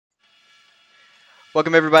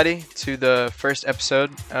Welcome, everybody, to the first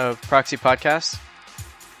episode of Proxy Podcast.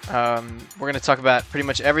 We're going to talk about pretty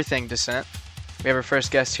much everything Descent. We have our first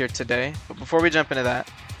guest here today. But before we jump into that,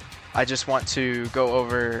 I just want to go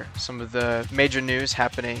over some of the major news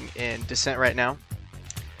happening in Descent right now.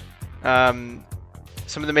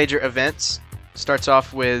 Some of the major events starts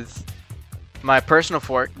off with my personal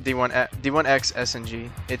fork, D1X SNG.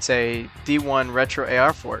 It's a D1 Retro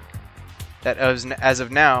AR fork that as of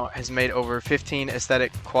now has made over 15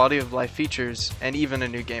 aesthetic quality of life features and even a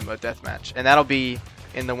new game mode deathmatch, and that'll be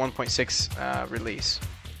in the 1.6 release.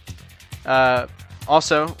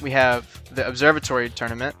 Also, we have the Observatory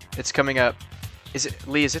tournament. It's coming up. Is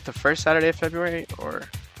it the first Saturday of February or?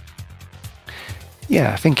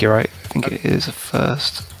 Yeah, I think you're right. I think it is the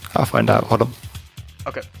first. I'll find out. Hold on.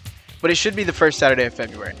 Okay, but it should be the first Saturday of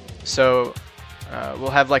February. So we'll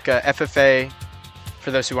have like a FFA. For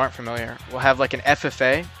those who aren't familiar, we'll have like an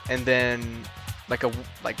FFA and then like a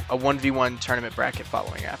 1v1 tournament bracket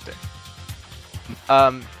following after.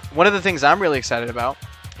 One of the things I'm really excited about,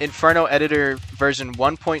 Inferno Editor version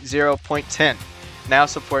 1.0.10 now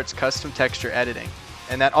supports custom texture editing,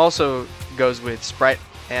 and that also goes with sprite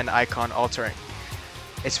and icon altering.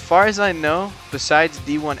 As far as I know, besides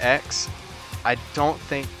D1X, I don't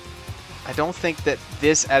think that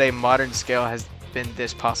this at a modern scale has been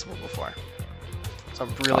this possible before. So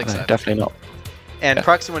I'm really excited. Definitely not. And yeah.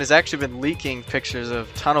 Proxy has actually been leaking pictures of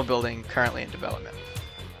tunnel building currently in development.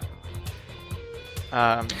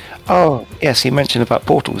 Oh, yes, he mentioned about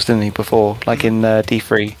portals, didn't he, before? Like in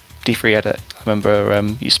D3 edit. I remember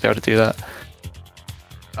you used to be able to do that.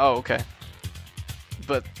 Oh, okay.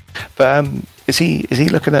 But is he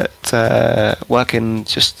looking at working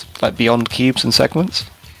just like beyond cubes and segments,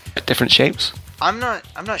 at different shapes? I'm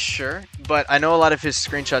not sure, but I know a lot of his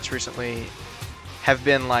screenshots recently have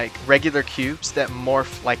been like regular cubes that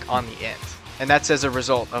morph like on the end, and that's as a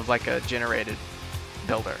result of like a generated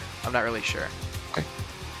builder. I'm not really sure. Okay.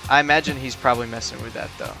 I imagine he's probably messing with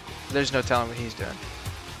that though. There's no telling what he's doing.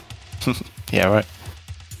 Yeah, right.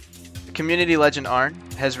 Community legend Arn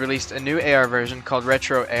has released a new AR version called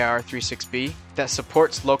Retro AR 36B that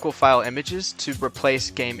supports local file images to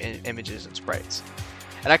replace game images and sprites.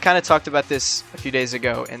 And I kind of talked about this a few days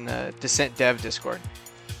ago in the Descent Dev Discord.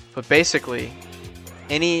 But basically,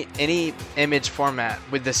 any image format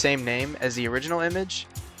with the same name as the original image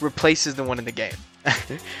replaces the one in the game.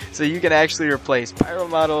 So you can actually replace pyro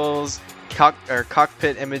models,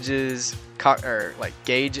 cockpit images, like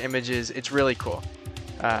gauge images. It's really cool.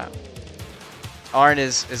 Arn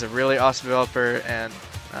is a really awesome developer, and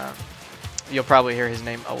you'll probably hear his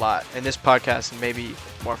name a lot in this podcast and maybe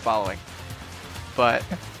more following. But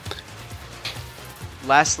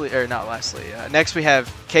next we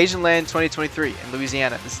have Cajun Land 2023 in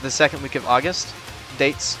Louisiana. This is the second week of August.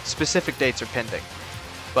 Specific dates are pending.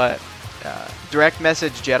 But direct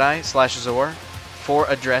message Jedi/Zor for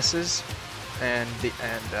addresses,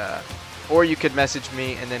 or you could message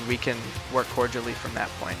me and then we can work cordially from that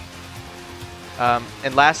point.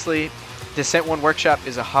 And lastly, Descent 1 Workshop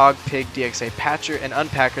is a Hog Pig DXA patcher and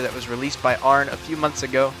unpacker that was released by Arn a few months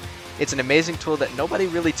ago. It's an amazing tool that nobody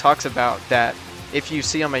really talks about, that if you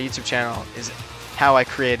see on my YouTube channel is how I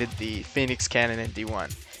created the Phoenix Cannon in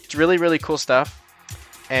D1. It's really, really cool stuff,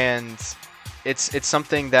 and it's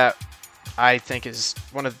something that I think is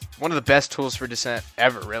one of the best tools for Descent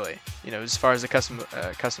ever, really. You know, as far as the custom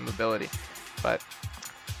ability, but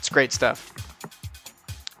it's great stuff.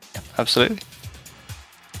 Absolutely.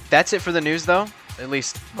 That's it for the news, though, at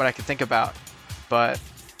least what I can think about. But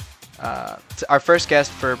our first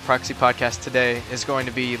guest for Proxy Podcast today is going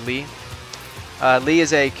to be Lee. Lee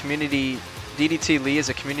is a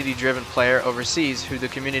community-driven player overseas who the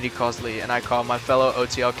community calls Lee, and I call my fellow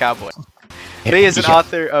OTL cowboy. Lee is an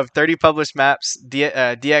author of 30 published maps,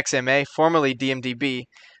 DXMA, formerly DMDB,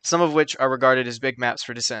 some of which are regarded as big maps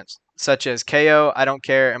for Descent, such as KO, I Don't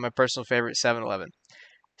Care, and my personal favorite, 7-Eleven.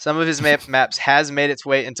 Some of his maps has made its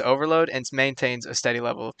way into Overload and maintains a steady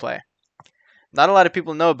level of play. Not a lot of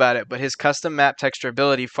people know about it, but his custom map texture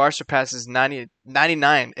ability far surpasses at least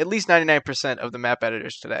 99% of the map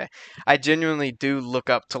editors today. I genuinely do look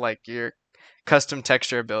up to like your custom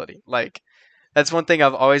texture ability. Like, that's one thing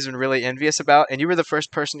I've always been really envious about, and you were the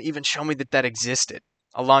first person to even show me that existed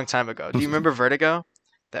a long time ago. Do you remember Vertigo?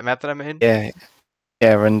 That map that I made? Yeah,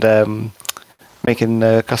 and making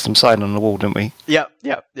a custom sign on the wall, didn't we? Yep.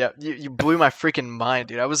 You blew my freaking mind,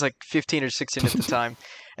 dude. I was like 15 or 16 at the time,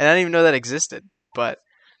 and I didn't even know that existed. But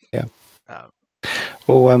yeah.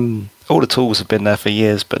 Well, all the tools have been there for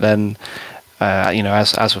years, but then,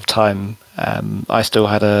 as with time, I still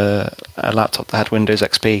had a laptop that had Windows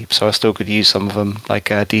XP, so I still could use some of them, like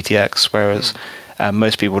DTX. Whereas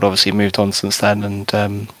Most people had obviously moved on since then, and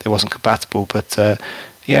it wasn't compatible. But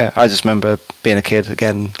yeah, I just remember being a kid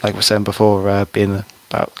again, like we were saying before, being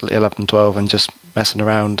about 11, 12, and just messing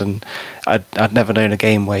around. And I'd never known a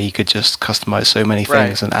game where you could just customize so many Right.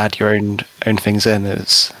 things and add your own things in.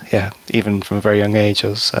 It's yeah, even from a very young age, I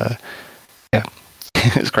was yeah,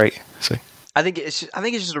 it was great. So I think it's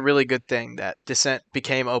just a really good thing that Descent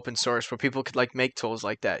became open source, where people could like make tools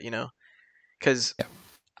like that, you know? Because yeah,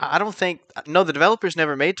 I don't think no, the developers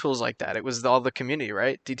never made tools like that. It was all the community,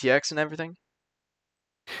 right? DTX and everything.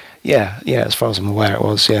 yeah, yeah. As far as I'm aware, it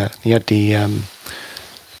was yeah. You had the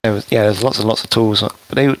there was yeah. There's lots and lots of tools,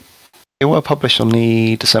 but they were published on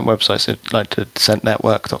the Descent websites, so like the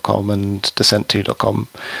descentnetwork.com and descent2.com.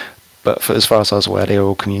 But for as far as I was aware, they were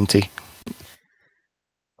all community.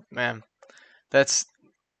 Man, that's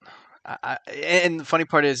and the funny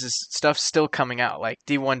part is stuff's still coming out. Like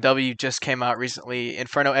D1W just came out recently.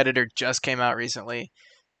 Inferno Editor just came out recently.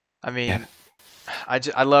 I Yeah. mean,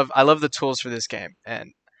 I love the tools for this game, and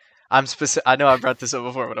I know I brought this up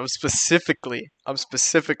before, but I'm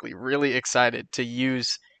specifically really excited to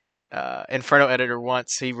use Inferno Editor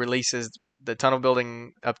once he releases the tunnel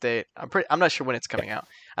building update. I'm not sure when it's coming out.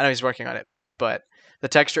 I know he's working on it, but the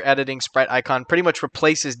texture editing sprite icon pretty much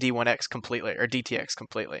replaces D1X completely or DTX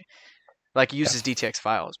completely. Like, it Yeah. uses DTX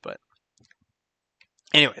files, but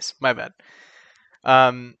anyways, my bad.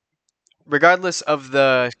 Um, Regardless of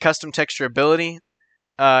the custom texture ability,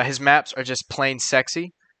 his maps are just plain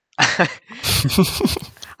sexy.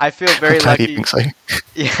 I feel I'm very glad you lucky. think so.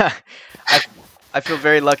 Yeah, I I feel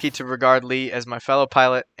very lucky to regard Lee as my fellow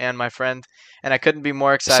pilot and my friend, and I couldn't be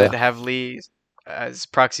more excited So, to have Lee as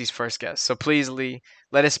Proxy's first guest. So please, Lee,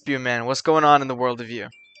 let us spew, man. What's going on in the world of you?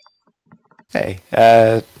 hey,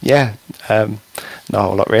 yeah, not a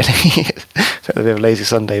whole lot really. A bit of a lazy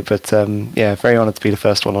Sunday, but yeah, very honoured to be the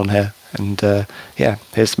first one on here, and yeah,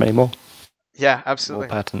 here's many more. Yeah, More absolutely.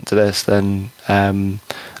 pertinent to this than I mean,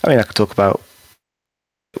 I could talk about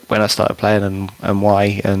when I started playing and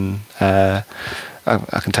why, and I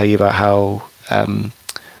can tell you about how the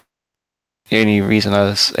only reason I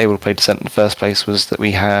was able to play Descent in the first place was that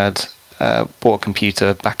we had bought a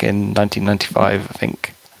computer back in 1995, I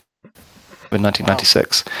think, in Wow.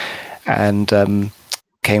 1996, and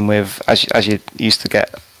came with, as you used to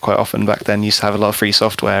get quite often back then, used to have a lot of free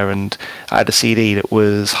software, and I had a CD that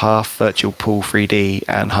was half Virtual Pool 3D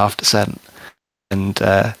and half Descent, and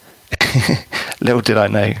little did I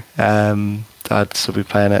know I'd still be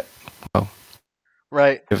playing it well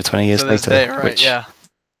Right. over 20 To years this later, day, right? which Yeah.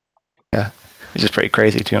 yeah, which is pretty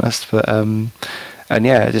crazy to be honest. But and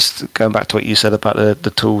yeah, just going back to what you said about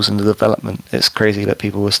the tools and the development, it's crazy that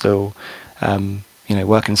people were still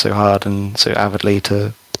working so hard and so avidly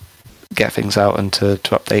to get things out and to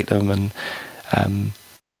update them um,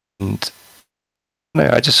 and no,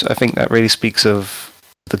 I think that really speaks of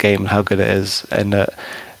the game and how good it is, and that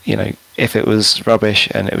if it was rubbish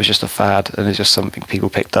and it was just a fad and it's just something people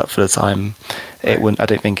picked up for the time, it Right. wouldn't. I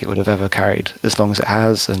don't think it would have ever carried as long as it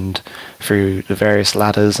has, and through the various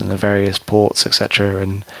ladders and the various ports, etc.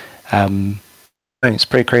 And I think it's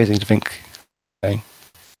pretty crazy to think, you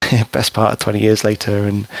know, best part of 20 years later,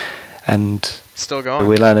 and Still going.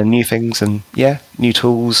 we're learning new things and yeah, new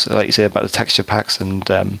tools, like you said about the texture packs and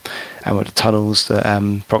with the tunnels that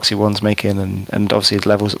Proxy One's making, and obviously the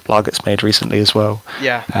levels that Blarget's made recently as well.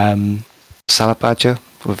 Yeah. Salad Badger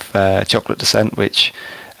with Chocolate Descent, which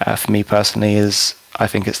for me personally is, I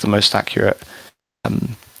think it's the most accurate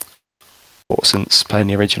port since playing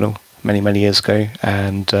the original many years ago,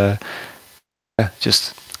 and yeah,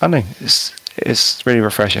 just I don't know, it's really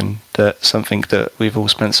refreshing that something that we've all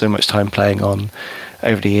spent so much time playing on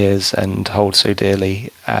over the years and hold so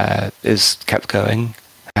dearly is kept going,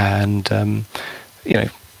 and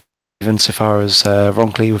even so far as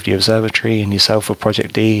Ronkley with the Observatory and yourself with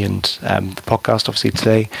Project D and the podcast obviously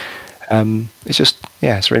today, it's just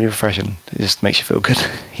yeah, it's really refreshing. It just makes you feel good,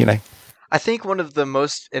 you know. I think one of the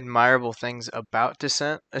most admirable things about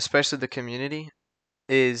Descent, especially the community,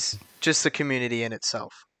 is just the community in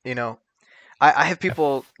itself. You know, I have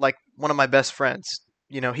people like one of my best friends.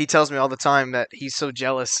 You know, he tells me all the time that he's so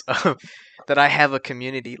jealous of that I have a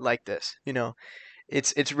community like this. You know,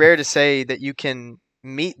 it's rare to say that you can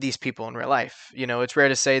meet these people in real life. You know, it's rare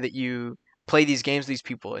to say that you play these games with these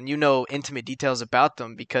people and you know intimate details about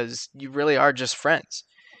them because you really are just friends.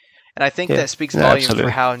 And I think Yeah, that speaks yeah, volumes for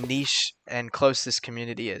absolutely. how niche and close this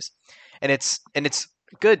community is. And it's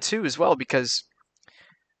good too as well because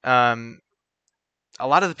um, a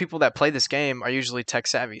lot of the people that play this game are usually tech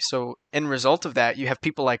savvy. So in result of that, you have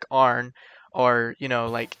people like Arn or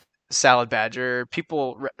like Salad Badger,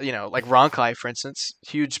 people like Ronkai, for instance,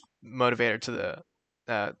 huge motivator to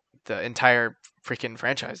the entire freaking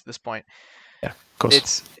franchise at this point. Yeah, of course.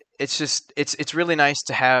 It's really nice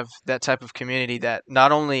to have that type of community that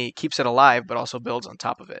not only keeps it alive but also builds on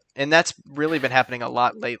top of it. And that's really been happening a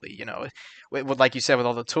lot lately, with like you said, with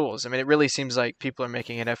all the tools. I mean, it really seems like people are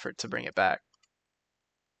making an effort to bring it back.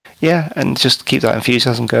 Yeah, and just keep that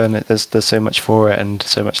enthusiasm going. There's so much for it and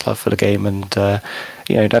so much love for the game, and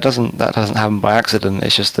that doesn't happen by accident.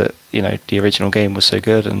 It's just that the original game was so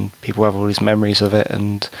good, and people have all these memories of it,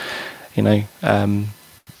 and you know um,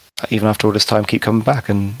 even after all this time, keep coming back,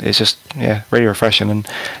 and it's just really refreshing. And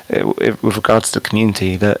with regards to the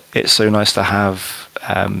community, that it's so nice to have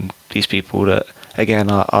these people that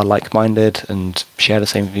again are like-minded and share the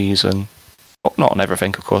same views, and not on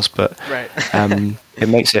everything, of course, but Right. it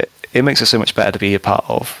makes it so much better to be a part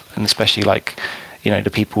of, and especially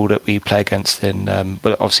the people that we play against in,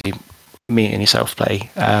 but obviously me and yourself play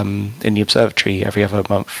in the observatory every other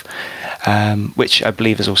month, which I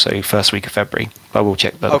believe is also first week of February. But we'll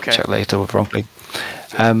check that Okay. check later with wrongly.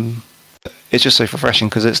 Um, it's just so refreshing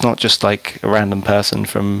because it's not just like a random person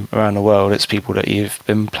from around the world. It's people that you've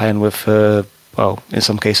been playing with for, well, in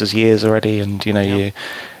some cases years already, and Yeah.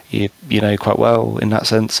 you know quite well in that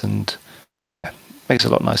sense, and makes it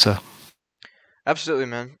a lot nicer. Absolutely,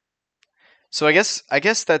 man. So I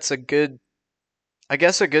guess that's a good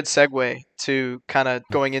segue to kind of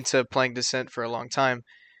going into playing Descent for a long time.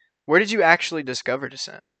 Where did you actually discover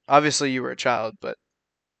Descent? Obviously, you were a child, but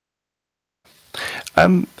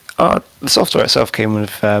Um, the software itself came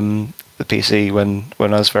with the PC when I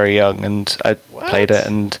was very young, and I played it, what?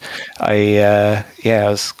 and I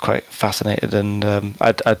was quite fascinated, and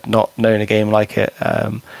I'd not known a game like it.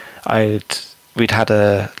 I'd we'd had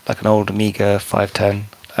an old Amiga 510,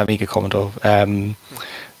 Amiga Commodore, Hmm.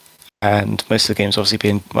 and most of the games obviously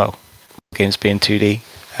being 2D.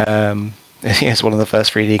 It's one of the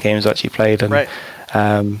first 3D games I actually played, and Right.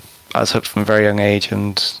 I was hooked from a very young age,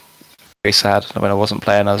 and very sad when I wasn't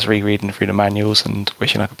playing. I was rereading through the manuals and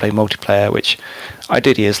wishing I could play multiplayer, which I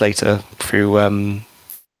did years later through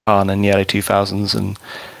Khan in the early 2000s, and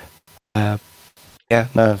uh,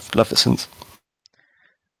 I've loved it since.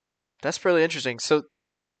 That's really interesting. So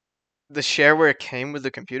the shareware came with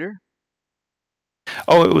the computer?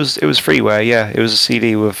 Oh, it was freeware. Yeah, it was a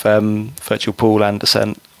CD with Virtual Pool and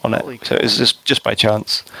Descent on it, Holy so it was cow. just by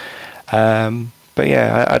chance. But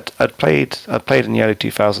yeah, I'd played in the early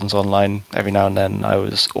 2000s online every now and then. I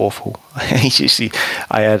was awful.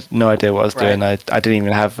 I had no idea what I was Right. doing. I didn't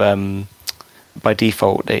even have by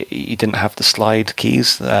default you didn't have the slide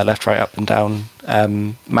keys left, right, up, and down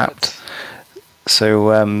mapped. What?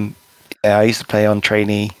 So I used to play on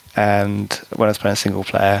trainee, and when I was playing single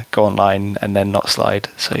player, go online and then not slide.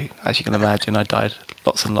 So as you can imagine, I died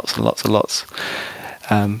lots and lots and lots and lots.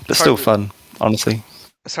 But It's hard still to fun, honestly.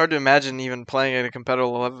 it's hard to imagine even playing at a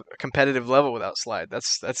competitive level without slide.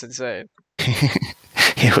 That's insane.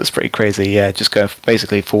 It was pretty crazy. Yeah, just going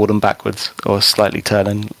basically forward and backwards, or slightly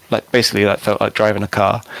turning, like basically like felt like driving a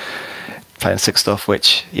car, playing six stuff,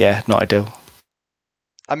 which not ideal.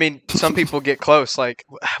 I mean, some people get close. Like,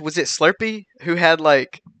 was it Slurpee who had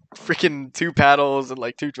like freaking two paddles and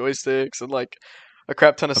like two joysticks and like a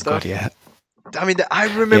crap ton of Oh god, stuff? yeah, I mean, I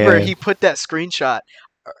remember yeah, he put that screenshot.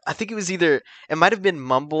 I think it might have been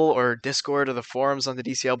Mumble or Discord or the forums on the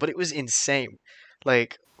DCL, but it was insane.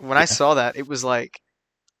 Like, when I yeah, saw that, it was like,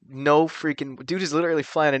 no freaking dude is literally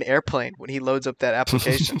flying an airplane when he loads up that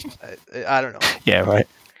application. I don't know. yeah, right.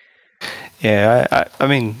 Yeah, I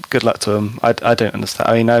mean, good luck to them. I don't understand.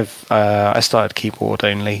 I mean, I started keyboard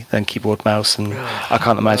only, then keyboard mouse, and I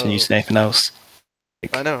can't imagine No, using anything else.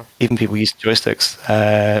 I Like, know. even people use joysticks.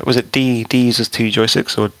 Was it D uses two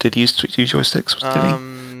joysticks, or did he use two joysticks? Did he?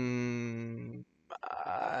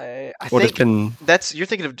 I Or there's think been you're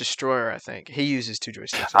thinking of Destroyer. I think he uses two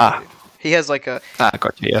joysticks. I ah believe he has like a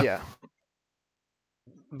gotcha, yeah. yeah.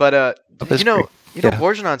 But Oh, you that's know, great. Yeah,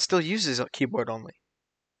 Borjanon still uses a keyboard only.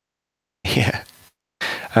 yeah.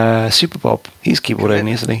 Super Bob, he's keyboard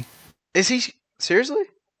only, Commitment. isn't he? I Is he seriously?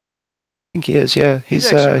 think he is. Yeah, He's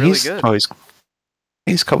actually really he's good. oh,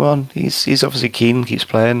 he's come on. He's obviously keen, keeps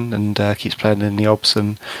playing, and keeps playing in the obs,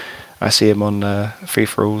 and I see him on free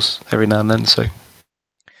for alls every now and then. So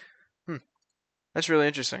Hmm, that's really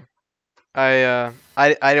interesting. I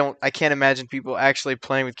can't imagine people actually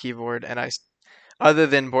playing with keyboard, and other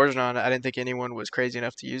than Borjanon, I didn't think anyone was crazy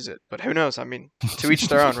enough to use it. But who knows? I mean, to each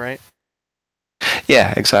their own, right?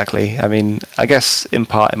 yeah, exactly. I mean, I guess in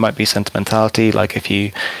part it might be sentimentality. Like if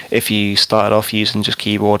you started off using just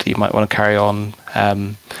keyboard, you might want to carry on.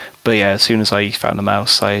 But yeah, as soon as I found the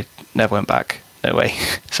mouse, I never went back. No way.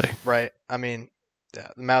 So Right. I mean, Yeah,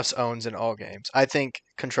 the mouse owns in all games. I think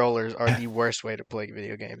controllers are the worst way to play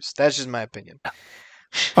video games. That's just my opinion.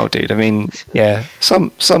 Oh, dude. I mean, yeah.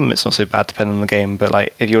 Some it's not so bad depending on the game, but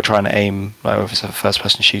like if you're trying to aim, like if it's a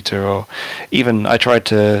first-person shooter, or even I tried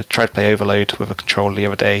to play Overload with a controller the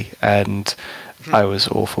other day, and I was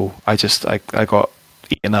awful. I got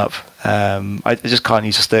eaten up. I just can't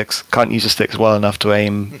use the sticks. Can't use the sticks well enough to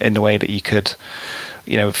aim in the way that you could,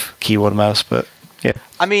 with keyboard and mouse. But yeah,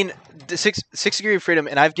 I mean, the Six Degrees of Freedom,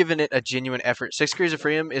 and I've given it a genuine effort. Six Degrees of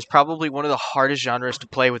Freedom is probably one of the hardest genres to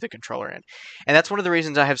play with a controller in, and that's one of the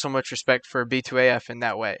reasons I have so much respect for B2AF in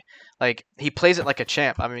that way. Like he plays it like a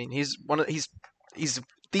champ. I mean, he's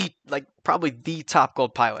the like probably the top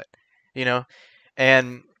gold pilot, you know,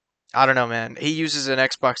 and I don't know, man. He uses an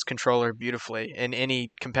Xbox controller beautifully in any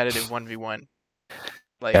competitive 1v1.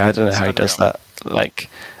 Like yeah. I don't know it's how he does unreal. that. Like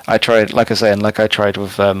I tried, like I say, and like I tried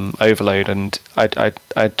with Overload, and I'd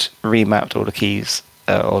remapped all the keys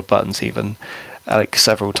or buttons even. Like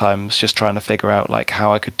several times, just trying to figure out like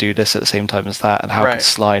how I could do this at the same time as that, and how I could Right.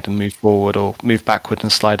 slide and move forward, or move backward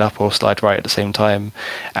and slide up, or slide right at the same time.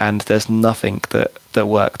 And there's nothing that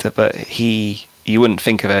worked. But you wouldn't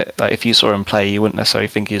think of it. Like if you saw him play, you wouldn't necessarily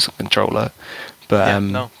think he was a controller. But Yeah.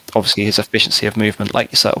 No. obviously his efficiency of movement,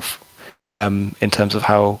 like yourself, in terms of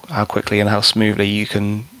how quickly and how smoothly you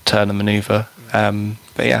can turn and maneuver.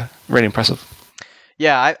 But yeah, really impressive.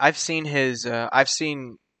 Yeah, I've seen his. I've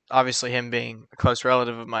seen obviously him being a close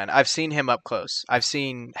relative of mine. I've seen him up close. I've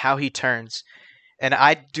seen how he turns, and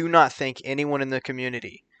I do not think anyone in the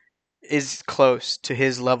community is close to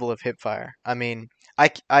his level of hip fire. I mean,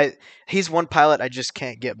 he's one pilot I just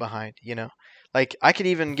can't get behind. Like I could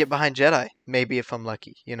even get behind Jedi maybe if I'm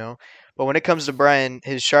lucky. But when it comes to Brian,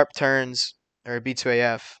 his sharp turns or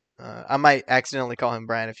B2AF. I might accidentally call him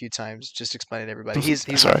Brian a few times. Just explaining to everybody. He's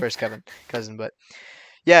my Sorry. first cousin, but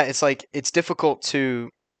yeah, it's like it's difficult to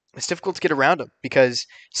get around him because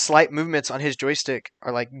slight movements on his joystick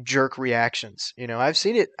are like jerk reactions. I've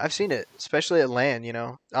seen it, especially at LAN.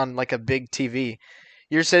 On like a big TV.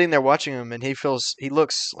 You're sitting there watching him, and he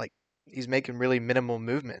looks like he's making really minimal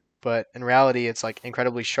movement, but in reality, it's like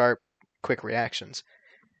incredibly sharp, quick reactions.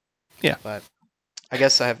 Yeah. But I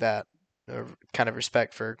guess I have that kind of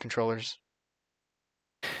respect for controllers.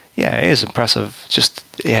 Yeah, it is impressive. Just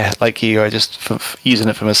yeah, like you, I just using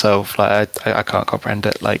it for myself. Like I can't comprehend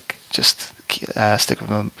it. Like just stick with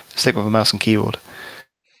a mouse and keyboard.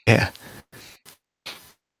 Yeah,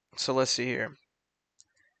 So let's see here.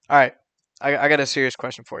 All right, I got a serious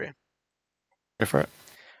question for you. go for it.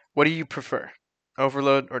 What do you prefer,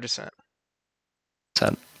 Overload or Descent?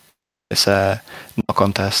 It's not a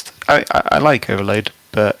contest. I like Overload,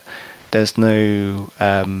 but there's no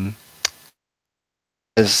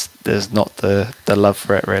there's not the love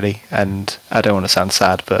for it really. And I don't want to sound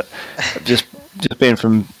sad, but just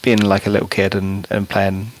being like a little kid and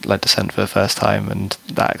playing like Descent for the first time, and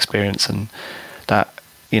that experience, and that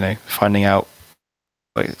finding out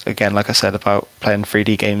again, like I said, about playing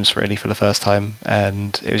 3D games really for the first time,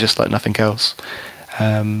 and it was just like nothing else.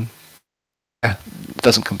 Um, yeah, it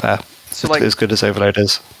doesn't compare. So, It's like, as good as Overload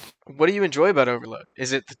is. what do you enjoy about Overload?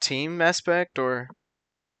 Is it the team aspect or?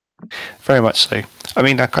 Very much so. I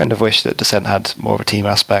mean, I kind of wish that Descent had more of a team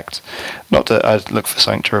aspect. Not that I'd look for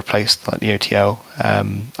something to replace like the OTL.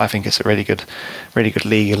 I think it's a really good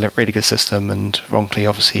league, a really good system, and Ronkley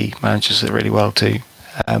obviously manages it really well too.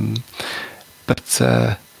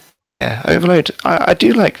 But yeah, Overload. I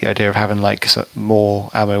do like the idea of having like more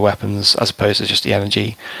ammo weapons as opposed to just the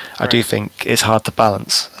energy. I do Right. think it's hard to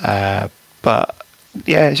balance, but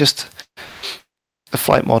yeah, it's just the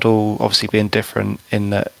flight model obviously being different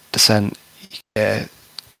in that Descent. Yeah,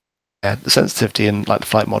 yeah, the sensitivity in like the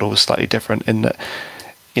flight model was slightly different in that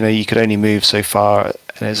you could only move so far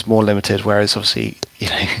and it's more limited. Whereas obviously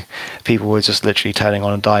people were just literally turning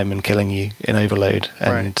on a dime and killing you in Overload,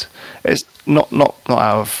 and Right. it's not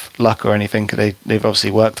out of luck or anything. They've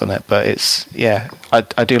obviously worked on it, but it's yeah. I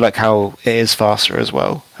do like how it is faster as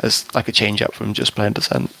well as like a change up from just playing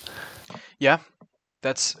Descent. Yeah,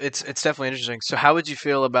 it's definitely interesting. So, how would you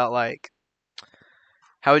feel about like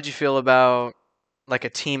a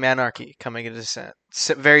team anarchy coming into Descent?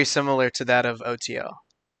 Very similar to that of OTL.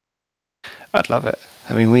 I'd love it.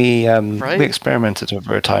 I mean, we Right? experimented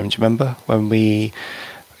over a time. Do you remember when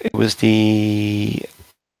it was the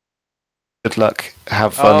good luck,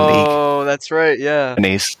 have fun league. Oh, that's right. Yeah.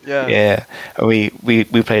 Japanese. Yeah. Yeah, and we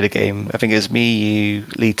played a game. I think it was me, you,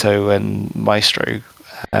 Lito, and Maestro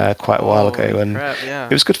quite a while ago, Holy and crap. it Yeah.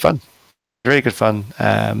 was good fun. Really good fun.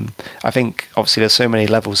 I think obviously there's so many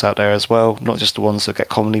levels out there as well, not just the ones that get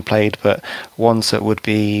commonly played, but ones that would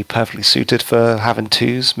be perfectly suited for having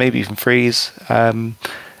twos, maybe even threes. And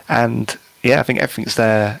yeah, I think everything's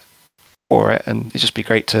there for it, and it'd just be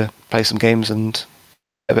great to play some games and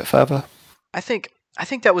a bit further. I think I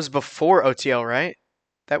think that was before OTL, right?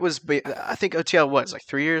 I think OTL was like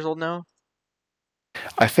 3 years old now.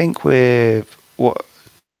 I think with what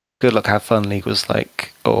Good Luck Have Fun League was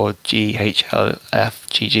like, or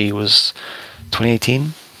GHLF was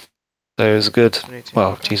 2018. So it was a good, 2018.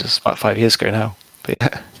 well, Okay. Jesus, about 5 years ago now. But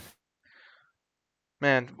yeah.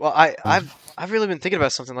 Man, well, I've really been thinking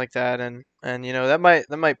about something like that, and that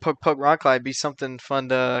might poke rock slide be something fun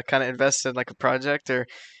to kind of invest in, like a project or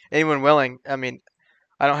anyone willing. I mean,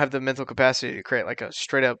 I don't have the mental capacity to create like a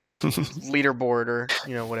straight up leaderboard or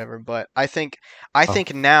whatever, but I Oh, think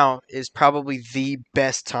now is probably the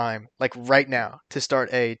best time, like right now, to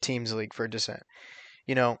start a teams league for Descent.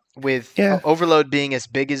 With yeah, Overload being as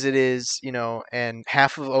big as it is, and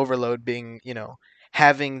half of Overload being,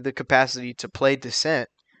 having the capacity to play Descent,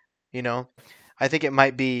 you know, I think it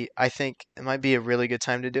might be a really good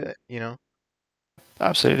time to do it.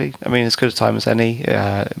 absolutely. I mean, as good a time as any.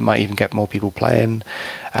 It might even get more people playing.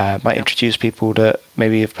 Might Yep. introduce people that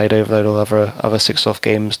maybe have played Overload or other six off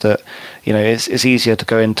games that, it's easier to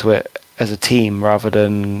go into it as a team rather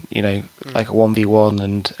than, like Hmm. a 1v1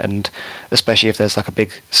 and especially if there's like a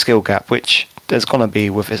big skill gap, which there's gonna be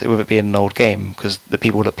with it being an old game because the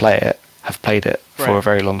people that play it have played it for Right. a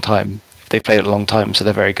very long time. They've played it a long time, so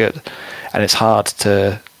they're very good. And it's hard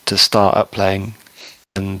to start up playing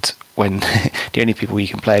and when the only people you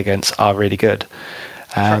can play against are really good.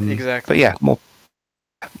 Right. But Exactly. yeah,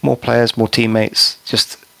 more players, more teammates,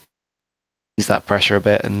 just ease that pressure a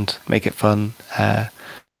bit and make it fun.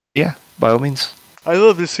 Yeah, by all means. I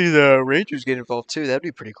love to see the Rangers get involved too. That'd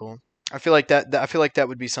be pretty cool. I feel like that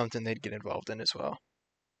would be something they'd get involved in as well.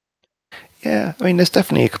 Yeah, I mean, there's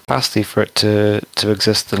definitely a capacity for it to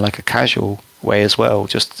exist in like a casual way as well.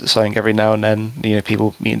 Just something every now and then,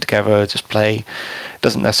 people meeting together, just play. It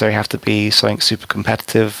doesn't necessarily have to be something super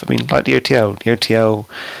competitive. I mean, like the OTL. The OTL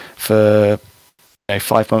for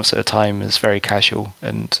 5 months at a time is very casual,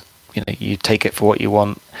 and you take it for what you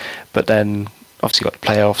want. But then obviously you've got the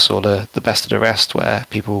playoffs or the best of the rest, where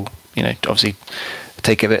people obviously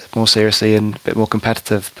take it a bit more seriously and a bit more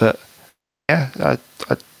competitive. But yeah,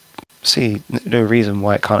 I see no reason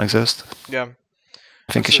why it can't exist. Yeah,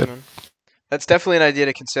 I think it absolutely, should. man. That's definitely an idea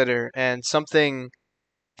to consider, and something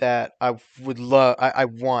that I would love. I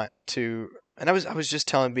want to, and I was just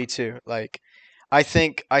telling B too. Like, I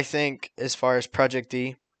think as far as Project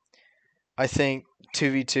D, I think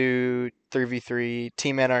 2v2, 3v3,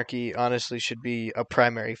 Team Anarchy honestly should be a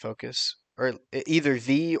primary focus, or either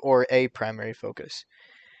the or a primary focus.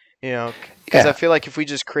 Because I Yeah, feel like if we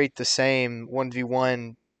just create the same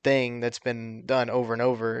 1v1 thing that's been done over and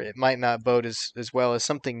over, it might not bode as well as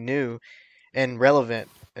something new and relevant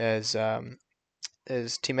as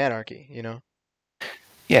Team Anarchy.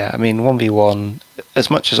 yeah. I mean, 1v1. As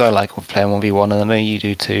much as I like playing 1v1, and I know you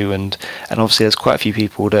do too, and obviously there's quite a few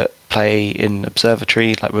people that play in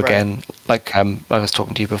Observatory. Like we're Right. again, like I was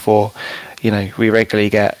talking to you before. We regularly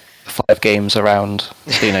get 5 games around.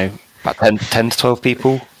 So about 10 to 12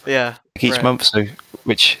 people Yeah. each Right. month. So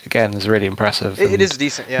which again is really impressive It and is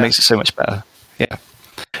decent. Yeah. makes it so much better. Yeah.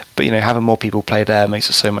 But having more people play there makes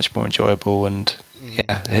it so much more enjoyable, and Hmm.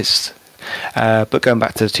 yeah, it's. But going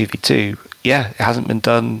back to the 2v2, yeah, it hasn't been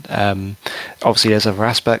done. Obviously, there's other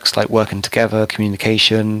aspects like working together,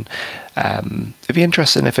 communication. It'd be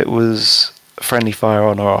interesting if it was friendly fire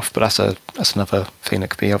on or off, but that's another thing that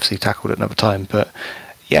could be obviously tackled at another time. But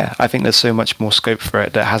yeah, I think there's so much more scope for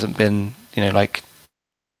it that hasn't been, like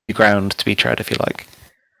ground to be tread, if you like.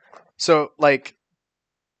 So, like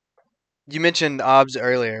you mentioned OBS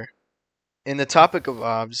earlier. In the topic of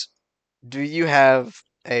OBS, do you have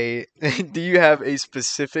a do you have a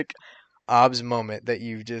specific OBS moment that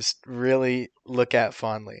you just really look at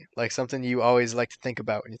fondly, like something you always like to think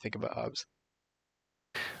about when you think about OBS?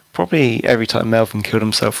 Probably every time Melvin killed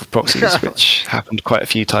himself with proxies, which happened quite a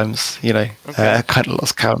few times, Okay. kind of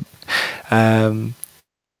lost count. Um,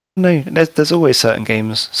 no, there's always certain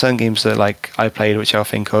games that like I played, which I'll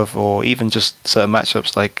think of, or even just certain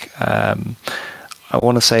matchups. Like I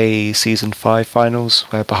want to say season 5 finals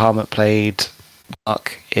where Bahamut played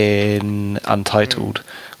Mark in Mm. Untitled,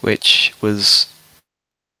 which was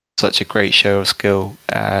such a great show of skill,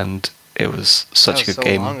 and it was That such a was good so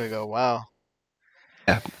game. long ago. Wow.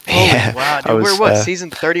 Yeah, Holy yeah, wow, I dude. We're was. what, season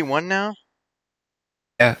 31 now?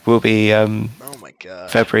 Yeah, will be Oh my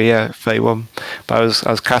god. February, yeah, 31. But I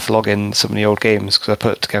was cataloguing some of the old games because I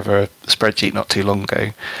put together a spreadsheet not too long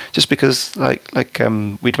ago, just because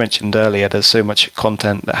we'd mentioned earlier, there's so much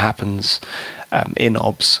content that happens in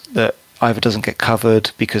OBS that either doesn't get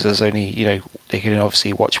covered because there's only they can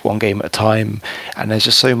obviously watch one game at a time, and there's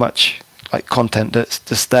just so much like content that's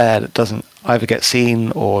just there that doesn't either get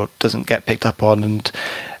seen or doesn't get picked up on, and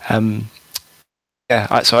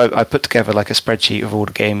I put together like a spreadsheet of all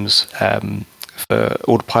the games for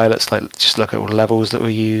all the pilots, like just look at all the levels that were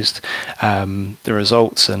used, the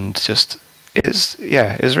results, and just it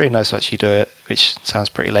was really nice to actually do it, which sounds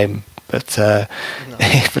pretty lame, but No.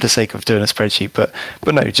 for the sake of doing a spreadsheet, but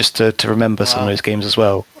no, just to remember some of Wow. those games as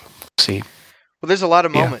well. See, Well, there's a lot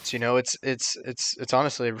of yeah, moments. It's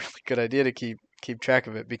honestly a really good idea to keep track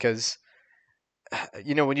of it because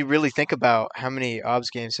when you really think about how many OBS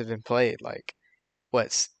games have been played, like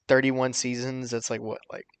what 31 seasons. That's like what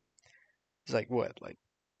like it's like what like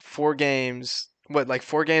four games. What like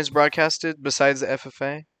four games broadcasted besides the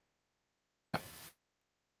FFA.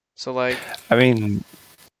 So like I mean,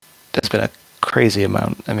 there's been a crazy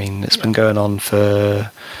amount. I mean, it's yeah. been going on for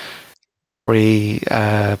probably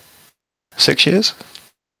 6 years,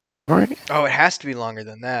 right? Oh, it has to be longer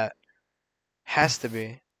than that. Has to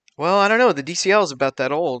be. Well, I don't know. The DCL is about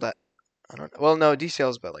that old. I don't. Well, no, DCL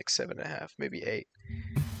is about like 7.5, maybe 8.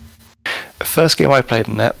 The first game I played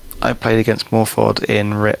in it, I played against Morford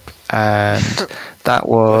in RIP, and that Best of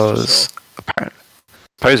was self.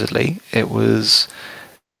 supposedly it was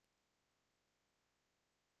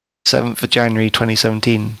 7th of January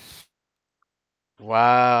 2017.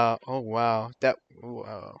 Wow. Oh wow.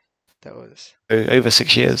 Wow. That was So over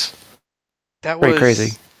 6 years. that Pretty crazy.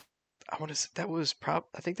 was I want to say that was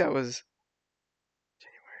I think that was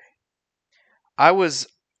January.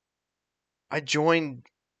 I joined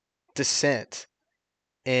Descent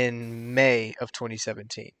in May of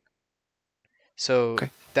 2017. So Okay.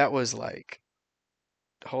 that was like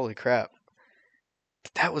holy crap.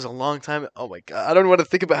 That was a long time. Oh my god. I don't want to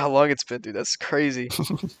think about how long it's been, dude. That's crazy.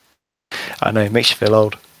 I know, it makes you feel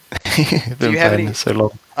old. Do Been you have playing any this so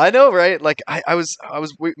long. I know, right? Like I was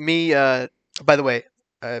me by the way,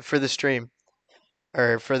 for the stream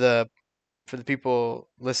or for the people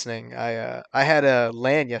listening, I had a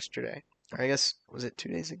LAN yesterday. Or I guess was it 2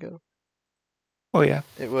 days ago? Oh yeah,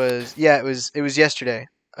 It was yesterday.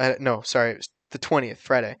 No, sorry, it was the 20th,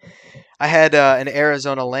 Friday. I had an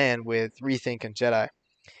Arizona LAN with Rethink and Jedi,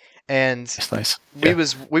 and it's nice. we Yeah,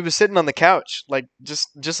 was we was sitting on the couch like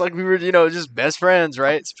just like we were just best friends,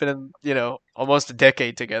 right? Spending almost a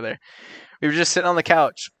decade together. We were just sitting on the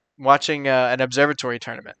couch watching an observatory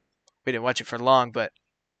tournament. We didn't watch it for long, but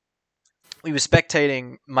we was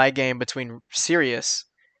spectating my game between Sirius,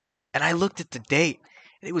 and I looked at the date,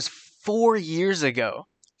 and it was 4 years ago.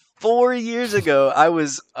 4 years ago, I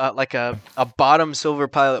was like a bottom silver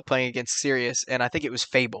pilot playing against Sirius, and I think it was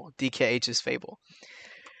Fable, DKH's Fable.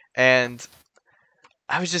 And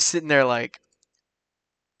I was just sitting there like,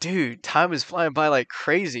 dude, time is flying by like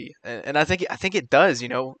crazy. And I think it does,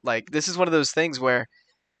 like this is one of those things where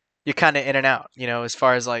you're kind of in and out, as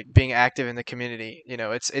far as like being active in the community.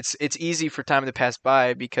 It's easy for time to pass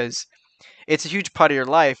by because it's a huge part of your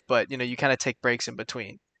life, but you kind of take breaks in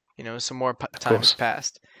between. Some more of time has course.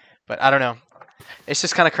 passed. But I don't know. It's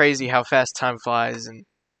just kind of crazy how fast time flies and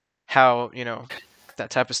how that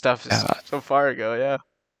type of stuff is Yeah, so far ago. Yeah.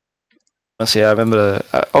 honestly, I remember.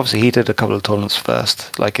 Obviously, he did a couple of tournaments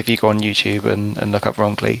first. Like if you go on YouTube and look up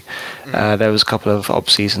Wrongly, Hmm. there was a couple of ob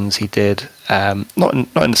seasons he did. Not in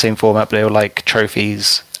the same format, but they were like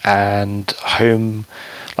trophies and home.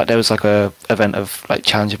 Like there was like a event of like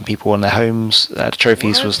challenging people on their homes. The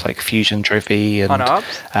trophies What was like Fusion Trophy on and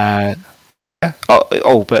Obs? uh, yeah.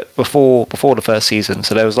 But before the first season,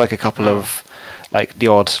 so there was like a couple Oh, of like the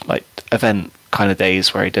odd like event kind of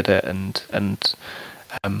days where he did it, and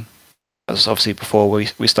um, that was obviously before we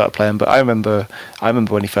started playing. But I remember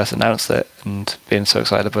when he first announced it and being so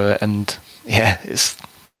excited about it, and yeah, it's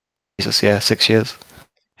just 6 years.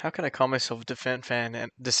 how can I call myself a Descent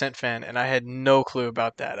fan and I had no clue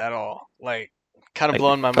about that at all? Like, kind of Like,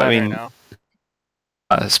 blowing my but I mind right mean, now.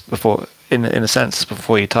 it's before in a sense it's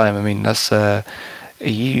before your time. I mean, that's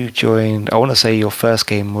you joined. I want to say your first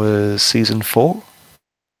game was season 4.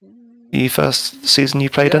 The first season you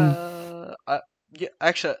played in. Yeah,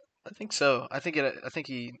 actually, I think so. I think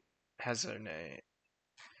he has their name.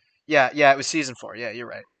 Yeah, yeah, it was season 4. Yeah, you're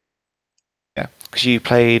right. Yeah, because you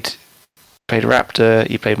played Raptor,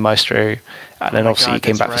 you played Maestro, and Oh then my obviously you god,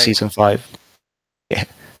 came that's back for right. season 5. Yeah,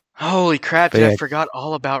 Holy crap, but dude! I yeah, forgot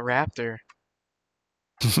all about Raptor.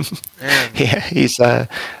 Man. Yeah, he's a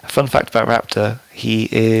fun fact about Raptor. He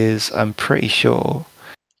is, I'm pretty sure,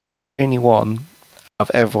 only one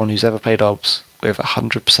of everyone who's ever played OBS with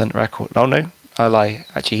 100% record. Oh no, I lie.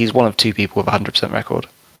 Actually, he's one of 2 people with 100% record.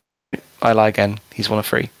 I lie again. He's one of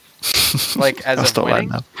 3. Like, as I'll of stop lying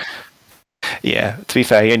winning? now. Yeah, to be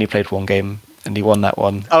fair, he only played one game and he won that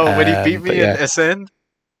one. Oh, when he beat But me in yeah, Ascend?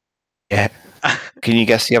 yeah. Can you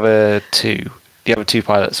guess the other 2? The other 2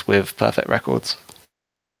 pilots with perfect records.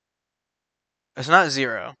 It's not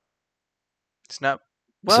 0. It's not.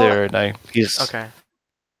 Well, 0, no. He's okay.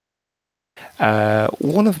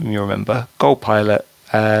 one of them you remember, Gold Pilot.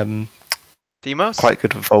 Demos? Quite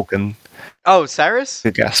good with Vulcan. Oh, Cyrus?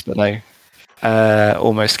 Good guess, but no.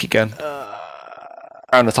 Almost. Keep going.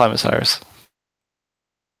 Around the time of Cyrus.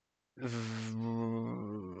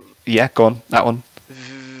 Yeah, go on. That one.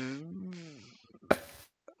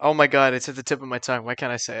 Oh my god, it's at the tip of my tongue. Why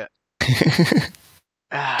can't I say it?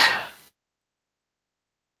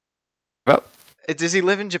 Well, Does he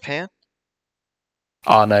live in Japan?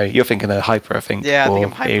 oh no, you're thinking of Hyper, I think. Yeah, I or think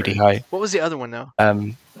I'm Hyper. AOD High. What was the other one, though? A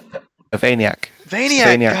Vaniac. Vaniac!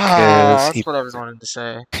 Vaniac That's what I was wanting to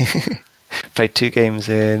say. played 2 games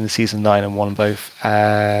in Season 9 and won both.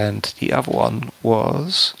 And the other one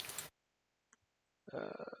was...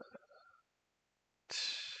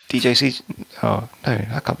 DJC... Oh, no,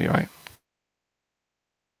 that can't be right.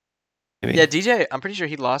 Maybe. Yeah, DJ, I'm pretty sure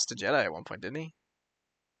he lost to Jedi at one point, didn't he?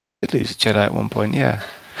 Did lose a Jedi at one point, yeah.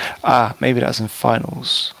 Ah, maybe that was in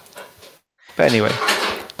finals. But anyway,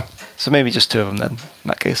 so maybe just 2 of them then, in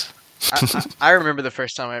that case. I remember the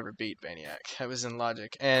first time I ever beat Vaniac. I was in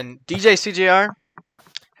Logic. And DJ CJR,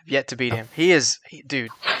 have yet to beat him. Dude,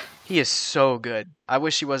 he is so good. I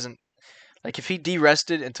wish he wasn't... Like, if he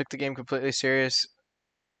de-rested and took the game completely serious,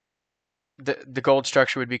 the gold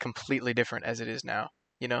structure would be completely different as it is now,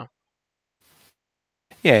 you know?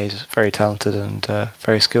 Yeah, he's very talented and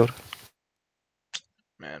very skilled.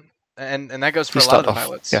 Man. And that goes for a lot of the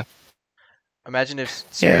pilots. Yeah. Imagine if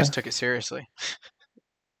Sirius took it seriously.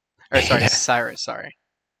 Or sorry, Cyrus, sorry.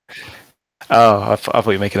 Oh, I thought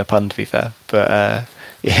you were making a pun, to be fair. But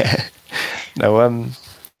yeah. No,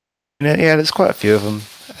 yeah, there's quite a few of them.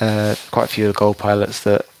 Quite a few of the gold pilots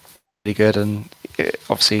that are really good, and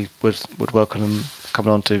obviously would welcome them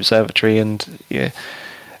coming onto Observatory. And yeah,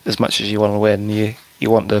 as much as you want to win, you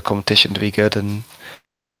want the competition to be good and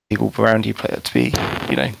people around you play it to be,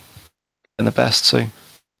 in the best. So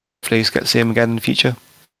please get to see him again in the future.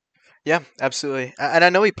 Yeah, absolutely. And I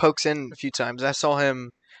know he pokes in a few times. I saw him,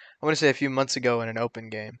 I want to say a few months ago in an open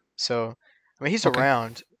game. So, I mean, he's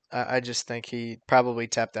around. I just think he probably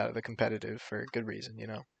tapped out of the competitive for good reason, you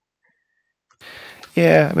know?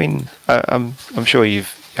 Yeah, I mean, I'm sure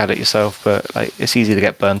you've had it yourself, but like it's easy to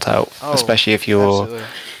get burnt out, especially if you're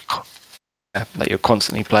you're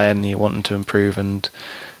constantly playing and you're wanting to improve, and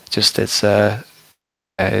just it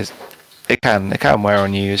can wear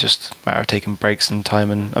on you. It's just a matter of taking breaks and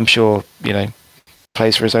time, and I'm sure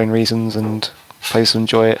plays for his own reasons and plays to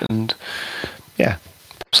enjoy it, and yeah,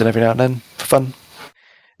 pops in every now and then for fun.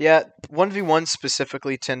 Yeah, 1v1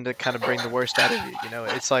 specifically tend to kind of bring the worst out of you. You know,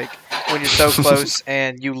 it's like when you're so close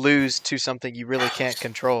and you lose to something you really can't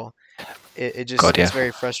control. It's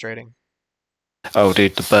very frustrating. Oh,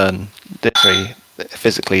 dude, the burn, literally,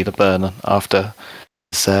 physically, the burn after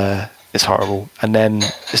is horrible. And then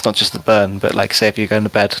it's not just the burn, but like, say if you're going to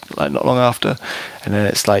bed like not long after, and then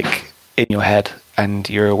it's like in your head and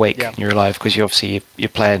you're awake and you're alive because you're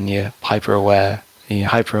playing, you're hyper aware,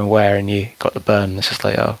 and you got the burn. It's just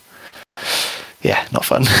like, oh, yeah, not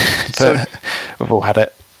fun. But we've all had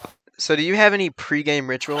it. So do you have any pre-game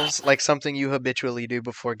rituals, like something you habitually do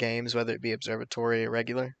before games, whether it be observatory or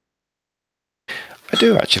regular? I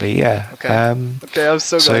do actually, yeah. Okay. I'm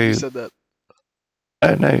so glad you said that.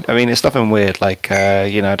 No, I mean it's nothing weird. Like I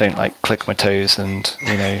don't like click my toes and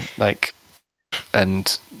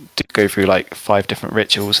and go through like 5 different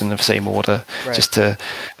rituals in the same order, just to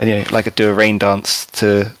like do a rain dance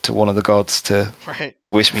to one of the gods to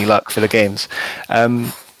wish me luck for the games.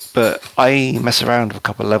 But I mess around with a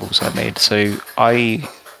couple of levels I made. So I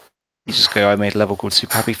made a level called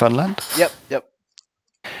Super Happy Funland. Yep.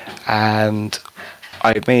 And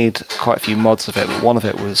I made quite a few mods of it, but one of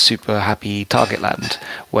it was Super Happy Target Land,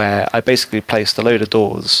 where I basically placed a load of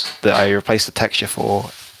doors that I replaced the texture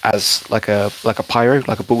for as like a pyro,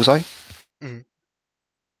 like a bullseye. Mm-hmm.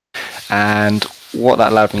 And what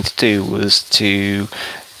that allowed me to do was to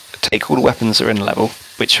take all the weapons that are in the level,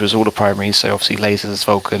 which was all the primaries, so obviously lasers,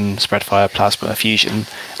 Vulcan, Spreadfire, Plasma, Fusion,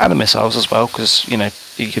 and the missiles as well, because you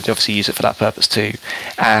could obviously use it for that purpose too.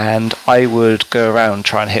 And I would go around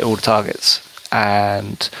trying to hit all the targets,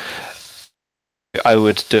 and I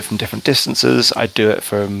would do it from different distances. I'd do it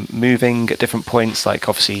from moving at different points, like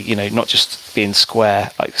obviously, not just being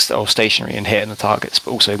square, like or stationary and hitting the targets,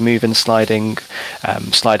 but also moving, sliding,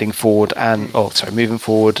 sliding forward moving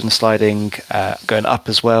forward and sliding, going up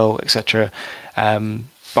as well, etc.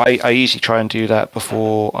 But I usually try and do that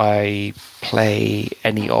before I play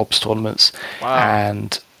any OBS tournaments, Wow.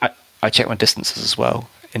 and I check my distances as well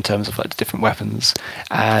in terms of like the different weapons,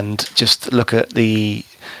 and just look at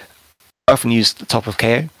I often use the top of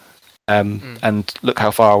KO, and look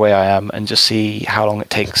how far away I am, and just see how long it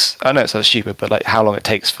takes. I know it sounds stupid, but like how long it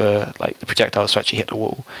takes for like the projectiles to actually hit the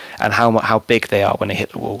wall, and how big they are when they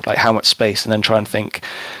hit the wall, like how much space, and then try and think,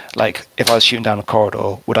 like if I was shooting down a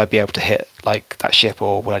corridor, would I be able to hit like that ship,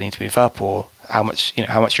 or would I need to move up, or how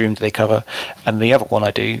much room do they cover? And the other one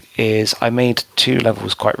I do is I made 2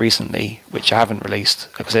 levels quite recently, which I haven't released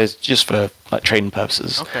because it's just for like training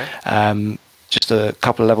purposes. Okay. Just a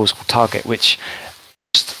couple of levels called Target, which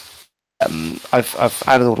I've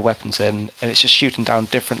added all the weapons in, and it's just shooting down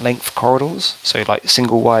different length corridors, so like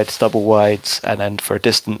single wides, double wides, and then for a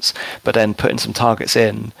distance, but then putting some targets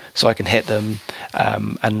in so I can hit them.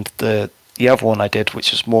 And the other one I did,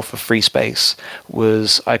 which was more for free space,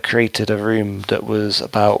 was I created a room that was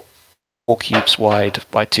about 4 cubes wide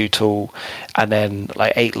by 2 tall, and then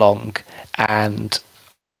like 8 long, and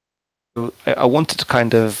I wanted to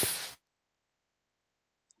kind of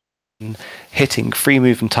hitting free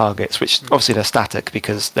moving targets, which obviously they're static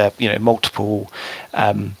because they're multiple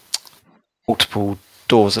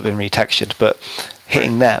doors have been retextured, but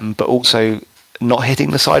hitting them, but also not hitting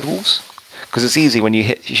the sidewalls, because it's easy when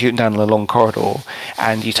you're shooting down a long corridor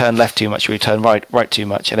and you turn left too much or you turn right too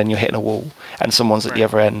much, and then you're hitting a wall and someone's at the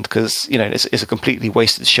other end, because it's a completely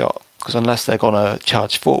wasted shot, because unless they're gonna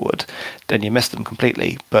charge forward, then you miss them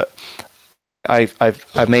completely. But I've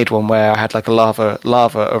made one where I had like a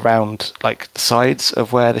lava around like the sides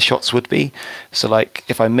of where the shots would be. So like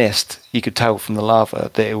if I missed, you could tell from the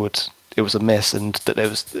lava that it was a miss, and that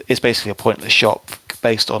it's basically a pointless shot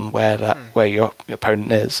based on where your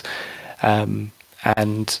opponent is. And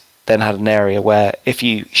then had an area where if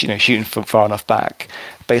shooting from far enough back,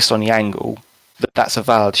 based on the angle, that's a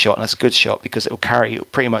valid shot and that's a good shot, because it will carry you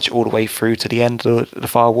pretty much all the way through to the end of the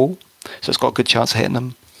far wall. So it's got a good chance of hitting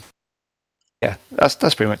them. Yeah, that's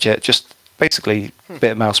pretty much it. Just basically a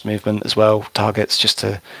bit of mouse movement as well, targets, just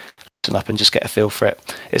to listen up and just get a feel for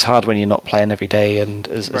it. It's hard when you're not playing every day and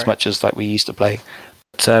as much as like we used to play.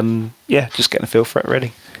 But yeah, just getting a feel for it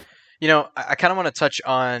really. I kind of want to touch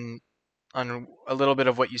on a little bit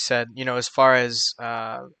of what you said. As far as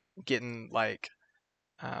getting like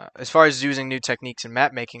as far as using new techniques in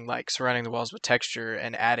map making, like surrounding the walls with texture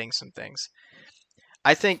and adding some things.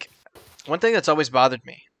 I think one thing that's always bothered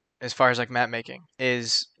me as far as like map making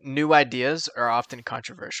is new ideas are often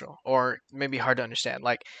controversial or maybe hard to understand.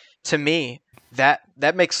 Like to me, that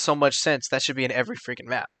makes so much sense. That should be in every freaking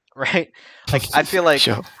map, right? Like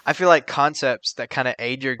Sure. I feel like concepts that kind of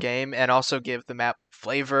aid your game and also give the map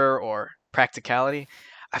flavor or practicality.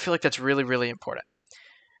 I feel like that's really really important.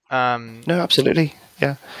 No, absolutely,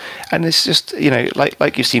 yeah. And it's just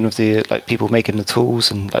like you've seen with the like people making the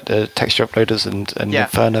tools and like the texture uploaders and Yeah.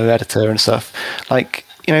 Inferno editor and stuff. Like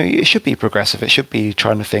it should be progressive. It should be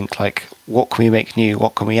trying to think like, what can we make new?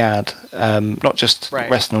 What can we add? Not just Right.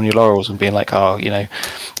 resting on your laurels and being like, oh,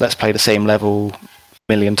 let's play the same level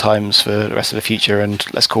million times for the rest of the future, and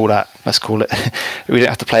let's call it we don't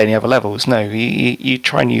have to play any other levels. No, you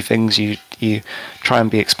try new things, you try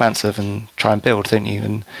and be expansive and try and build, don't you?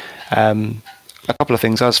 And a couple of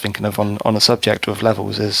things I was thinking of on the subject of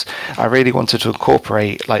levels is I really wanted to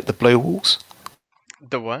incorporate like the blow walls,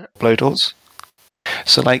 The what? blow doors.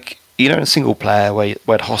 So like in a single player where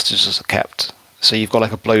the hostages are kept, so you've got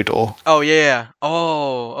like a blow door. Oh yeah.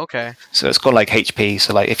 Oh, okay. So it's got like HP.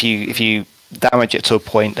 So like if you damage it to a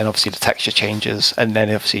point, then obviously the texture changes, and then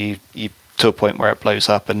obviously you to a point where it blows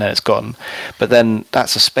up and then it's gone. But then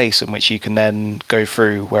that's a space in which you can then go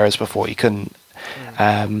through, whereas before you couldn't.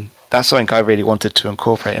 That's something I really wanted to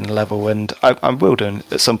incorporate in the level, and I will do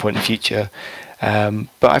at some point in the future.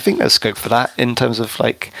 But I think there's scope for that in terms of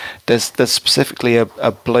like there's specifically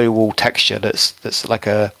a blow wall texture that's like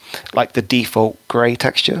the default grey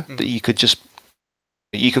texture that you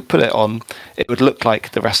could put it on. It would look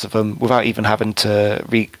like the rest of them without even having to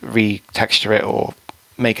re-texture it or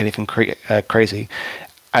make anything crazy,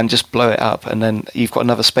 and just blow it up, and then you've got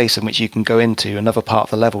another space in which you can go into another part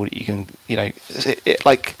of the level that you can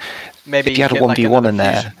like Maybe if you had a 1v1 in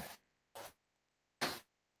there.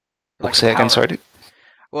 Like Say it again, sorry.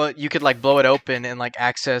 Well, you could like blow it open and like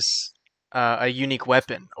access a unique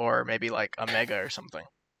weapon or maybe like a mega or something.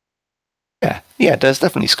 Yeah, Yeah, there's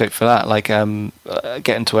definitely scope for that. Like,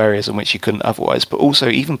 get into areas in which you couldn't otherwise, but also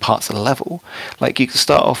even parts of the level. Like, you could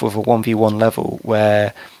start off with a 1v1 level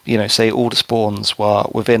where, say all the spawns were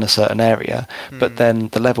within a certain area, but then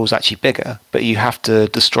the level's actually bigger, but you have to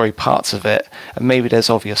destroy parts of it. And maybe there's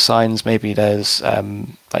obvious signs, maybe there's,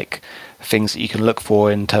 like, things that you can look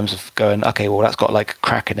for in terms of going, okay, well, that's got like a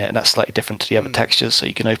crack in it and that's slightly different to the other textures, so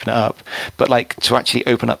you can open it up. But like, to actually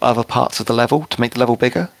open up other parts of the level to make the level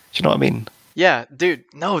bigger, do you know what I mean? Yeah, dude.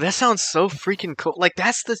 No, that sounds so freaking cool. Like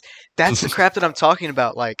that's the crap that I'm talking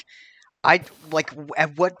about. Like at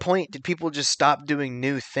what point did people just stop doing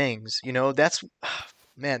new things? That's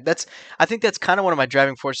man, I think that's kind of one of my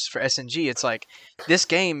driving forces for SNG. It's like this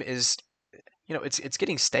game is it's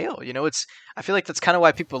getting stale. I feel like that's kind of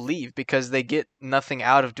why people leave, because they get nothing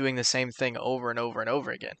out of doing the same thing over and over and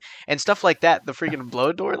over again. And stuff like that, the freaking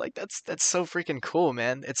blow door, like that's so freaking cool,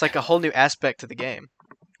 man. It's like a whole new aspect to the game.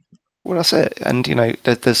 Well, that's it. And,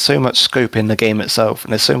 there's so much scope in the game itself,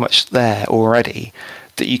 and there's so much there already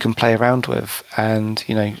that you can play around with. And,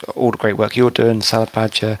 all the great work you're doing, Salad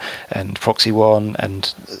Badger and Proxy One,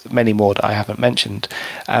 and many more that I haven't mentioned,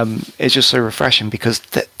 is just so refreshing, because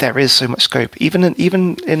there is so much scope. Even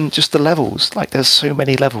in just the levels, like, there's so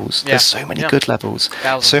many levels. Yeah. There's so many good levels.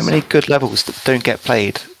 Thousands. So many good levels that don't get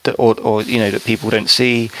played, or that people don't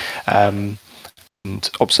see. And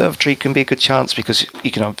Observatory can be a good chance, because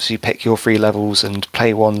you can obviously pick your free levels and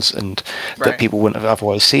play ones that people wouldn't have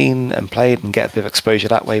otherwise seen and played, and get a bit of exposure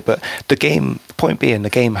that way. But the point being,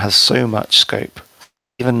 the game has so much scope,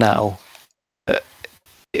 even now, that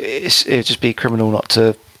it'd just be criminal not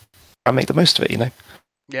to try and make the most of it,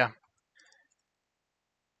 Yeah.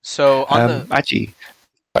 So actually,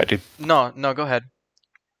 I do. No, go ahead.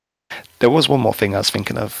 There was one more thing I was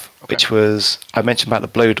thinking of, which was, I mentioned about the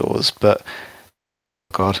blow doors, but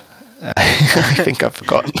God, I think I've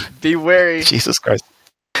forgotten. Be wary. Jesus Christ.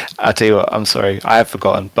 I tell you what, I'm sorry. I have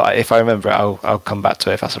forgotten, but if I remember it, I'll come back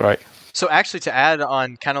to it if that's all right. So actually, to add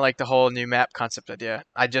on kind of like the whole new map concept idea,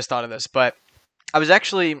 I just thought of this, but I was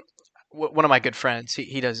actually one of my good friends.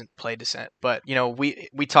 He doesn't play Descent, but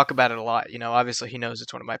we talk about it a lot. Obviously he knows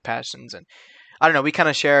it's one of my passions, and I don't know, we kind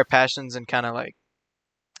of share our passions and kind of like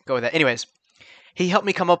go with that. Anyways, he helped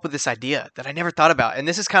me come up with this idea that I never thought about. And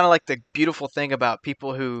this is kind of like the beautiful thing about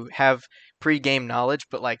people who have pre-game knowledge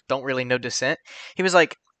but like don't really know Descent. He was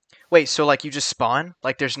like, wait, so like you just spawn?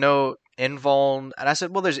 Like there's no invuln? And I said,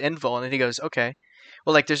 well, there's invuln. And he goes, okay.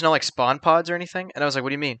 Well, like there's no like spawn pods or anything? And I was like, what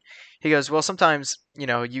do you mean? He goes, well, sometimes,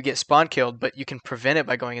 you get spawn killed, but you can prevent it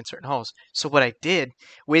by going in certain holes. So what I did,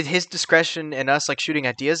 with his discretion and us like shooting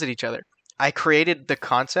ideas at each other, I created the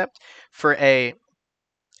concept for a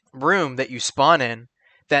room that you spawn in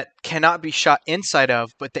that cannot be shot inside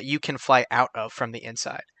of, but that you can fly out of from the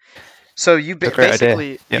inside. So you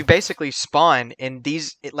basically spawn in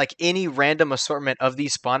these, like any random assortment of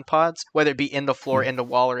these spawn pods, whether it be in the floor, in the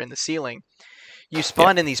wall, or in the ceiling. You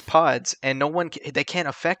spawn in these pods, and they can't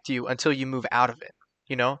affect you until you move out of it.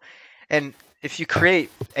 And if you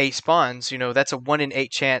create 8 spawns, that's a 1 in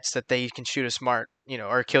 8 chance that they can shoot a smart,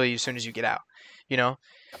 or kill you as soon as you get out.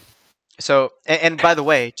 So, and by the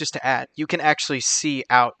way, just to add, you can actually see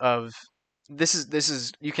out of this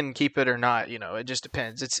is you can keep it or not, it just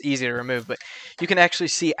depends. It's easy to remove, but you can actually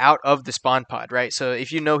see out of the spawn pod, right? So if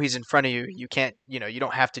he's in front of you, you can't, you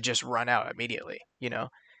don't have to just run out immediately,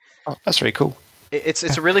 Oh, that's really cool. It's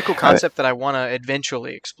a really cool concept that I want to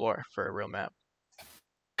eventually explore for a real map.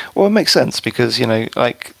 Well, it makes sense, because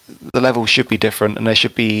like, the levels should be different, and there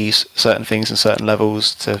should be certain things in certain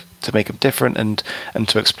levels to make them different and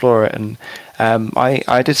to explore it. And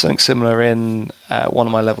I did something similar in one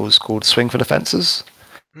of my levels called Swing for the Fences,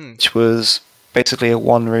 which was basically a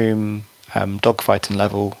one-room dogfighting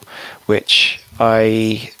level, which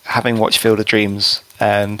I, having watched Field of Dreams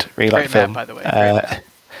and really like film, by the way.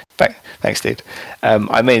 Thanks, dude.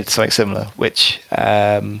 I made something similar, which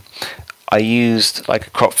I used like a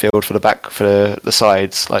crop field for the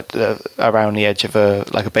sides, like around the edge of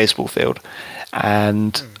a baseball field,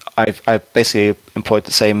 and I basically employed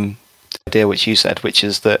the same idea which you said, which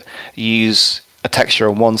is that you use a texture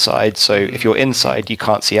on one side, so if you're inside you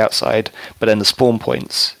can't see outside, but then the spawn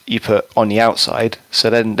points you put on the outside, so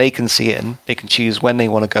then they can see in, they can choose when they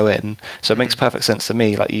want to go in. So it makes perfect sense to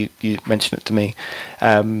me, like you mentioned it to me.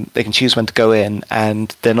 They can choose when to go in,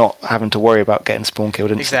 and they're not having to worry about getting spawn killed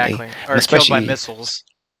instantly. Exactly, or killed by missiles.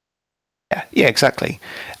 Yeah, exactly.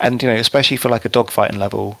 And especially for like a dogfighting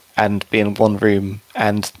level and being in one room,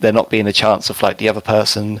 and there not being a chance of like the other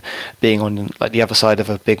person being on like the other side of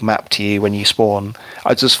a big map to you when you spawn,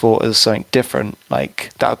 I just thought as something different,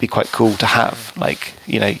 like that would be quite cool to have. Like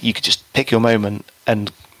you could just pick your moment and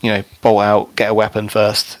bolt out, get a weapon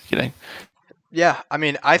first. Yeah, I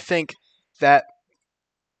mean, I think that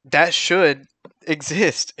that should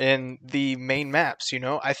exist in the main maps.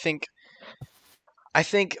 I think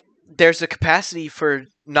there's a capacity for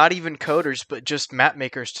not even coders, but just map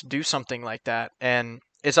makers to do something like that. And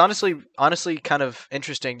it's honestly kind of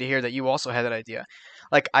interesting to hear that you also had that idea.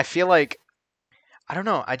 Like, I feel like I don't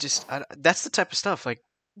know. That's the type of stuff. Like,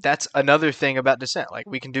 that's another thing about Descent. Like,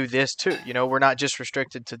 we can do this too. We're not just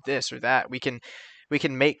restricted to this or that. We can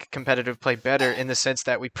make competitive play better in the sense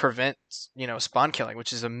that we prevent spawn killing,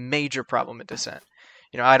 which is a major problem in Descent.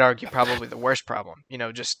 I'd argue probably the worst problem.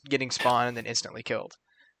 Just getting spawned and then instantly killed.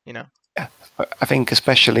 You know. Yeah, I think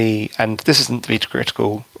especially, and this isn't to be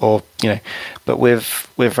critical, but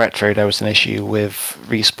with retro there was an issue with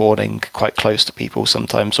respawning quite close to people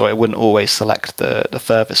sometimes, or it wouldn't always select the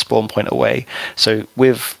furthest spawn point away. So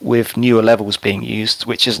with newer levels being used,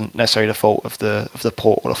 which isn't necessarily the fault of the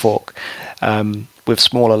port or the fork, with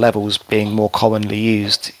smaller levels being more commonly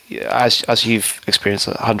used, as you've experienced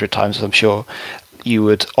 100 times, I'm sure, you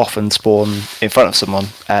would often spawn in front of someone,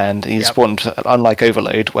 and you spawned, unlike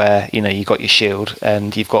Overload, where you got your shield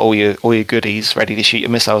and you've got all your goodies ready to shoot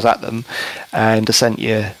your missiles at them, and Descent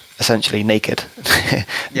you're essentially naked,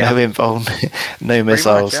 no invuln, no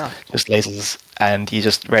missiles, just lasers, and you're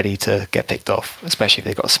just ready to get picked off, especially if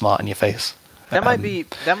they've got a smart in your face. That might be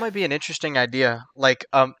an interesting idea, like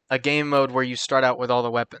a game mode where you start out with all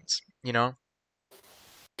the weapons, and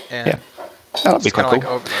yeah, that'd be quite cool. Like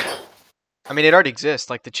Overload. I mean, it already exists,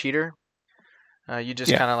 like the cheater. You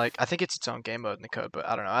just kind of like, I think it's its own game mode in the code, but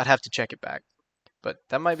I don't know. I'd have to check it back. But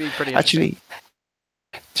that might be pretty interesting.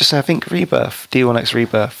 Actually, I think Rebirth, D1X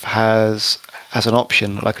Rebirth has an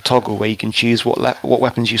option, like a toggle, where you can choose what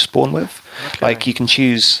weapons you spawn with. Okay. Like you can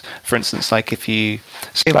choose, for instance, like if you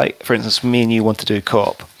say, like for instance, me and you want to do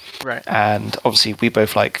co-op, right? And obviously we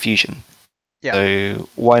both like fusion. Yeah. So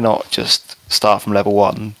why not just start from level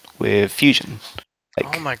 1 with fusion?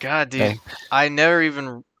 Like, oh my god, dude! I never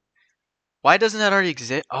even. Why doesn't that already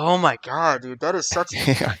exist? Oh my god, dude! That is such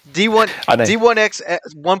D1 D1X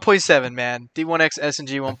 1.7, man. D1X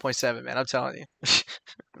SNG 1.7, man. I'm telling you.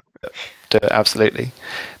 Absolutely,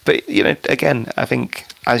 but again, I think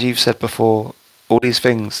as you've said before, all these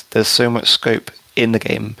things, there's so much scope in the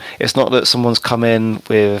game. It's not that someone's come in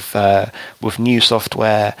with new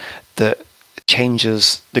software that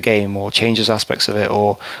changes the game or changes aspects of it,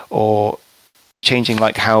 or changing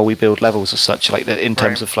like how we build levels as such, like in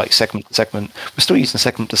terms of like segment to segment. We're still using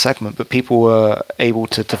segment to segment, but people were able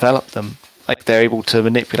to develop them, like they're able to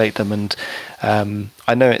manipulate them. And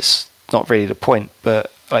I know it's not really the point,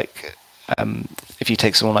 but like if you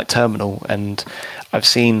take someone like Terminal, and I've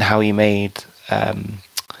seen how he made SWAT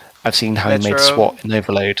in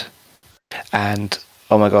Overload, and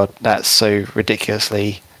oh my god, that's so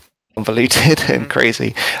ridiculously convoluted and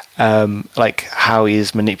crazy, like how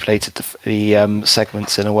he's manipulated the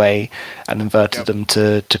segments in a way and inverted them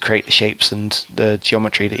to create the shapes and the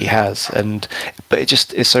geometry that he has, but it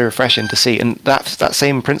just is so refreshing to see, and that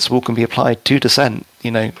same principle can be applied to Descent.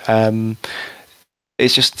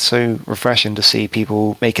 It's just so refreshing to see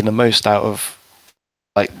people making the most out of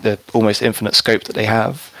like the almost infinite scope that they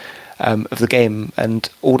have of the game, and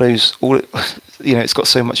it's got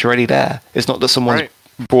so much already there. It's not that someone's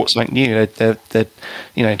brought something new. They're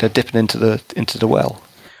dipping into the well.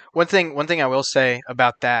 One thing I will say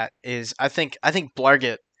about that is I think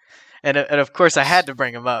Blargit, and of course I had to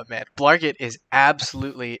bring him up, man. Blargit is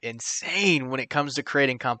absolutely insane when it comes to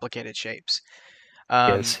creating complicated shapes.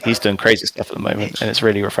 Yes, he's doing crazy stuff at the moment, and it's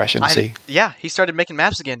really refreshing to see. Yeah, he started making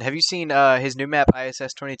maps again. Have you seen his new map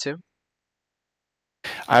ISS 22?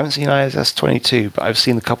 I haven't seen ISS 22, but I've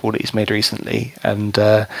seen a couple that he's made recently, and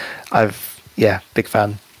big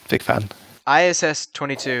fan. ISS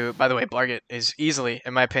 22, by the way, Blargit is easily,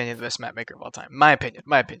 in my opinion, the best map maker of all time. My opinion.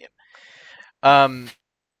 I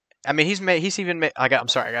mean, he's even made. I'm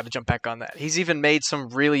sorry, I got to jump back on that. He's even made some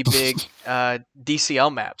really big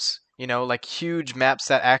DCL maps. Like huge maps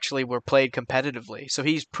that actually were played competitively. So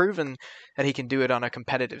he's proven that he can do it on a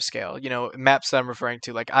competitive scale. Maps that I'm referring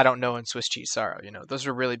to, like I Don't Know and Swiss Cheese Sorrow. Those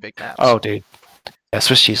are really big maps. Oh, dude. Yeah,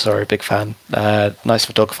 Swiss Cheese Sorrow, big fan. Nice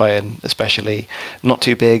for dogfighting, especially. Not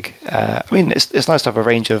too big. I mean, it's nice to have a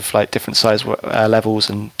range of like different size levels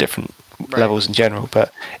and different levels in general.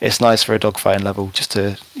 But it's nice for a dogfighting level just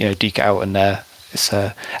to duke it out in there. It's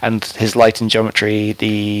and his lighting geometry,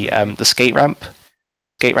 the skate ramp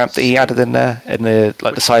that he added in there in the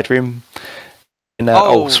the side room. In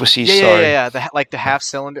Swiss Cheese Sorrow. Yeah. The half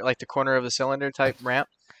cylinder, like the corner of the cylinder type ramp.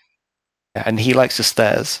 And he likes the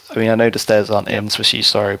stairs. I mean, I know the stairs aren't in Swiss Cheese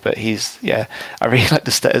Story, but I really like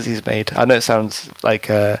the stairs he's made. I know it sounds like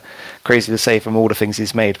crazy to say from all the things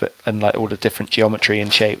he's made, but and like all the different geometry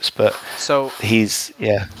and shapes, but So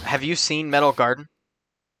have you seen Metal Garden?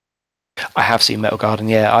 I have seen Metal Garden.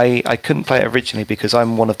 Yeah, I couldn't play it originally because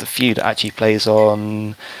I'm one of the few that actually plays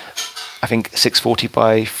on, I think 640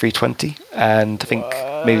 by 320, and I think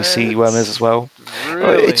maybe C Wormers as well.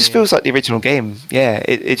 Really? It just feels like the original game. Yeah,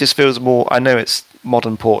 it just feels more. I know it's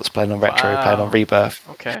modern ports playing on retro, playing on Rebirth.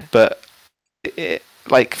 Okay. But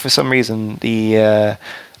like for some reason the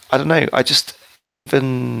I don't know. I just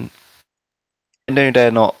even I know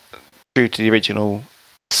they're not true to the original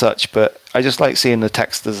such, but I just like seeing the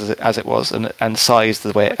text as it was and size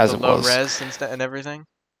the way like as the it low was. res and everything.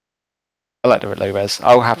 I like the low res.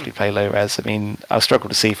 I'll happily play low res. I mean, I'll struggle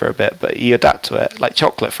to see for a bit, but you adapt to it. Like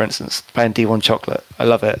Chocolate, for instance, playing D1 Chocolate, I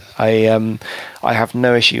love it. I have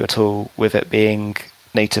no issue at all with it being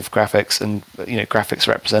native graphics and graphics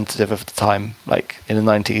representative of the time. Like in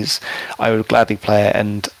the 90s, I would gladly play it,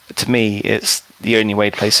 and to me, it's the only way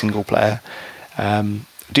to play single player. I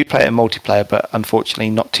do play it in multiplayer, but unfortunately,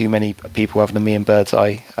 not too many people other than me and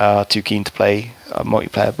Birdseye are too keen to play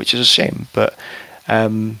multiplayer, which is a shame. But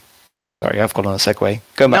sorry, I've gone on a segue.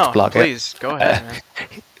 Going back to Blogger. Please go ahead.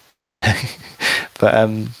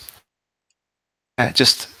 But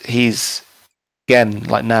just he's again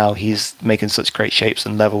like now he's making such great shapes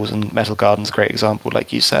and levels, and Metal Garden's a great example,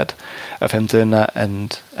 like you said, of him doing that,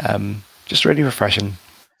 and just really refreshing.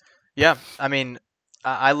 Yeah, I mean,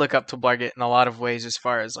 I look up to Blargett in a lot of ways as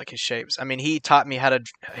far as like his shapes. I mean, he taught me how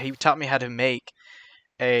to make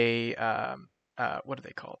a what do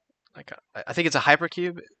they call it? Like I think it's a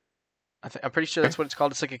hypercube. I'm pretty sure that's what it's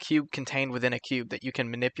called. It's like a cube contained within a cube that you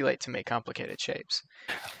can manipulate to make complicated shapes.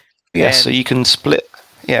 Yeah, so you can split.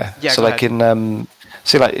 Yeah. So like ahead. In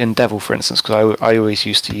say like in Devil, for instance, because I always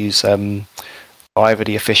used to use either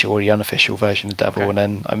the official or the unofficial version of Devil, and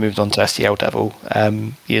then I moved on to STL Devil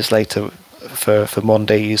years later for modern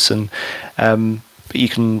day use, and but you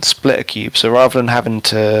can split a cube. So rather than having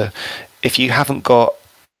to, if you haven't got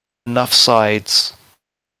enough sides,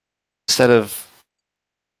 instead of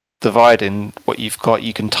dividing what you've got,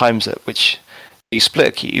 you can times it, which you split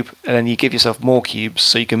a cube and then you give yourself more cubes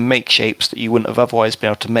so you can make shapes that you wouldn't have otherwise been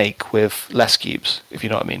able to make with less cubes, if you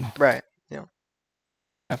know what I mean. Right. Yeah.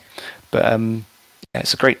 But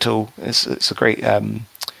it's a great tool. It's a great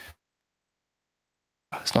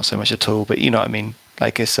it's not so much a tool, but you know what I mean.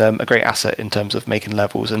 Like it's a great asset in terms of making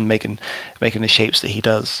levels and making the shapes that he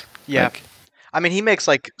does. Yeah. I mean, he makes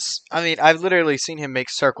I've literally seen him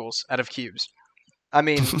make circles out of cubes. I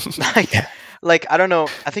mean, like I don't know.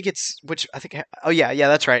 I think that's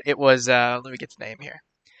right. It was. Let me get the name here.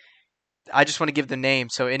 I just want to give the name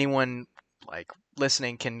so anyone like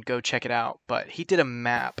listening can go check it out. But he did a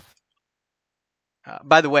map.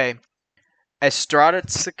 By the way,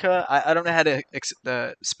 Estradacica. I don't know how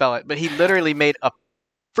to spell it, but he literally made a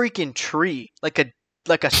freaking tree, like a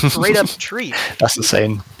straight up tree. That's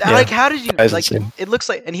insane. Like, how did you like? Insane. It looks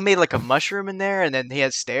like, and he made like a mushroom in there, and then he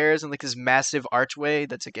has stairs and like this massive archway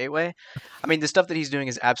that's a gateway. I mean, the stuff that he's doing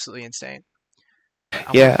is absolutely insane.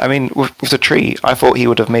 Yeah, I mean, with the tree, I thought he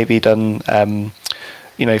would have maybe done,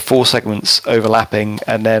 4 segments overlapping,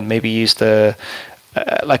 and then maybe used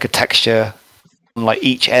like a texture on like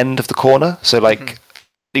each end of the corner. So like.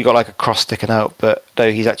 You got like a cross sticking out, but no,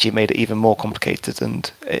 he's actually made it even more complicated, and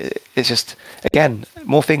it's just again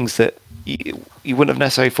more things that you wouldn't have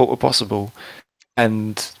necessarily thought were possible,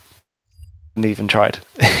 and even tried.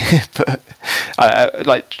 But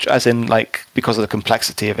like as in like because of the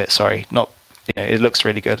complexity of it. Sorry, not it looks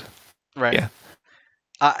really good. Right. Yeah.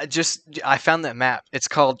 I found that map. It's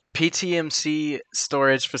called PTMC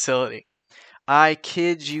Storage Facility. I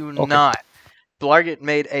kid you not. Blargett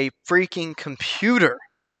made a freaking computer.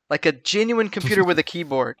 Like a genuine computer with a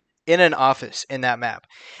keyboard in an office in that map.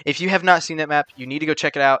 If you have not seen that map, you need to go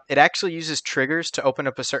check it out. It actually uses triggers to open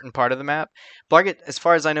up a certain part of the map. Blargett, as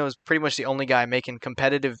far as I know, is pretty much the only guy making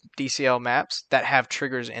competitive DCL maps that have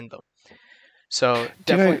triggers in them. So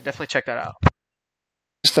definitely check that out.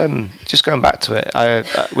 Just going back to it,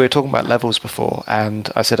 we were talking about levels before, and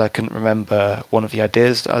I said I couldn't remember one of the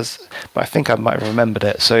ideas, but I think I might have remembered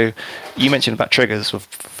it. So you mentioned about triggers with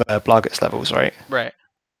Blargett's levels, right? Right.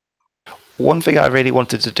 One thing I really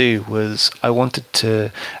wanted to do was I wanted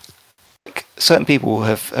to. Certain people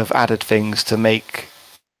have added things to make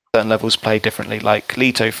certain levels play differently. Like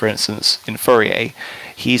Lito, for instance, in Fourier,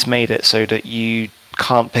 he's made it so that you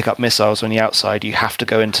can't pick up missiles on the outside. You have to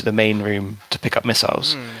go into the main room to pick up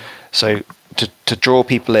missiles. So to draw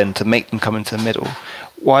people in, to make them come into the middle.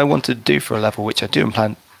 What I wanted to do for a level, which I do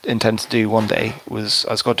plan intend to do one day was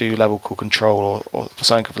I was going to do a level called Control or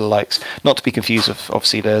something of the likes, not to be confused with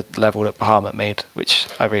obviously the level that Bahamut made, which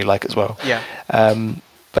I really like as well. Yeah.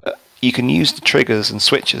 But you can use the triggers and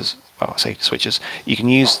switches. Well, I say switches. You can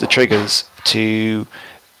use the triggers to.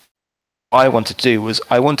 What I wanted to do was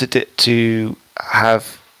I wanted it to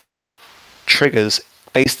have triggers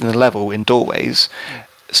based in the level in doorways,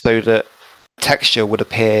 so that texture would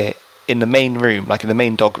appear in the main room, like in the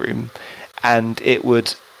main dog room, and it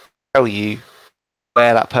would tell you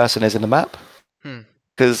where that person is in the map.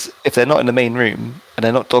 Because if they're not in the main room and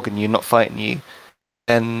they're not dogging you, not fighting you,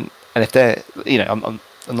 then and if they're, I'm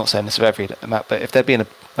not saying this with every map, but if they're being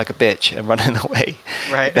like a bitch and running away,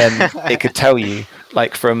 Right. then it could tell you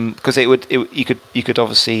like from because you could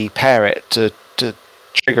obviously pair it to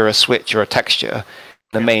trigger a switch or a texture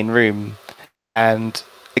in the main room, and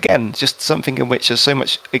again, just something in which there's so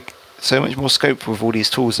much more scope with all these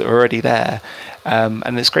tools that are already there,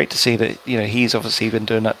 and it's great to see that he's obviously been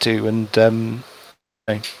doing that too, and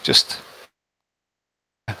just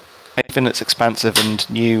anything that's expansive and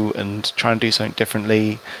new and trying to do something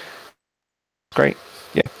differently. Great,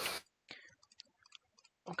 yeah.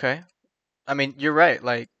 Okay. I mean, you're right.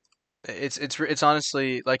 Like, it's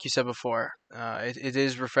honestly like you said before. It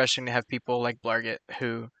is refreshing to have people like Blarget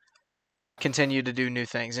who continue to do new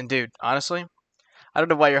things. And dude, honestly, I don't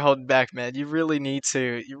know why you're holding back, man. You really need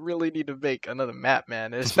to. You really need to make another map,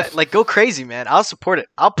 man. Like, go crazy, man. I'll support it.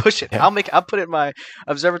 I'll push it. Yeah. I'll put it in my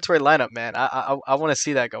observatory lineup, man. I want to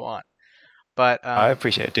see that go on. But I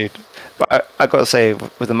appreciate it, dude. But I got to say,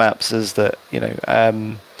 with the maps, is that I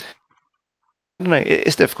don't know.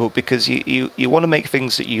 It's difficult because you want to make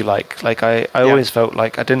things that you like. Like I always felt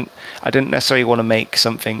like I didn't necessarily want to make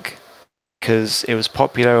something because it was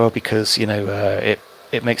popular or because it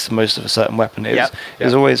makes the most of a certain weapon. It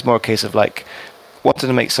was always more a case of like wanting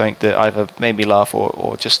to make something that either made me laugh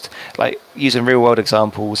or just like using real world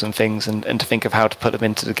examples and things and to think of how to put them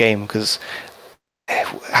into the game, because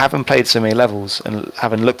having played so many levels and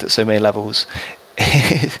having looked at so many levels,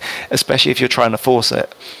 especially if you're trying to force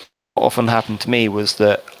it, what often happened to me was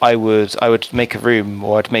that I would make a room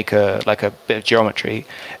or I'd make a bit of geometry,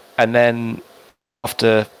 and then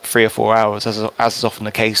after 3 or 4 hours, as is often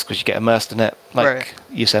the case because you get immersed in it, like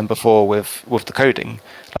you said before with the coding,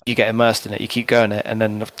 you get immersed in it, you keep going it, and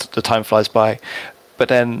then the time flies by. But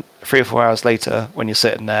then 3 or 4 hours later, when you're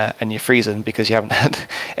sitting there and you're freezing because you haven't had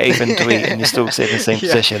anything to eat and you're still sitting in the same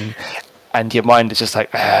position, and your mind is just like,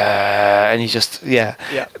 and you just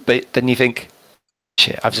But then you think,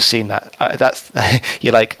 shit, I've just seen that. That's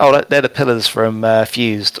you're like, oh, they're the pillars from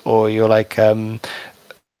Fused, or you're like,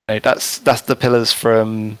 that's the pillars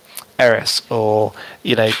from Eris, or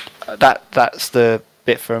that's the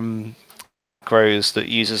bit from Grows that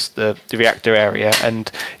uses the reactor area,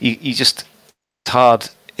 and you just, it's hard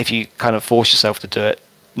if you kind of force yourself to do it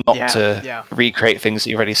not to recreate things that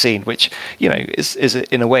you've already seen, which is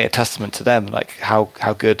in a way a testament to them, like how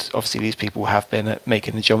good obviously these people have been at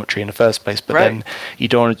making the geometry in the first place. But then you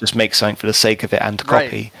don't want to just make something for the sake of it and to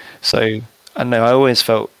copy. So I don't know, I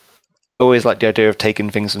always liked the idea of taking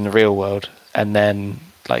things in the real world and then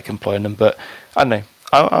like employing them. But I don't know,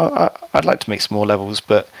 I'd like to make some more levels,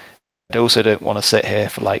 but I also don't want to sit here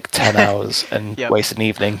for like 10 hours and waste an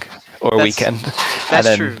evening or a weekend and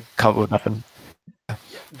then come up with nothing.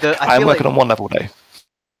 I'm working on one level though.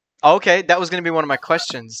 Okay, that was going to be one of my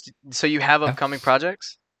questions. So you have upcoming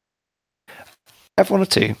projects? I have one or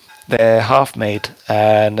two. They're half made,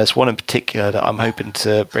 and there's one in particular that I'm hoping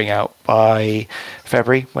to bring out by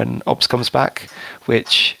February when Obs comes back,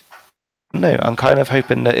 which I'm kind of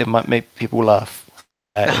hoping that it might make people laugh,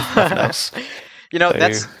 if nothing else.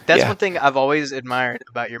 That's one thing I've always admired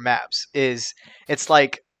about your maps is it's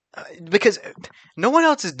like, because no one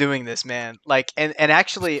else is doing this, man. Like, and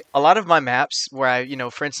actually a lot of my maps where I,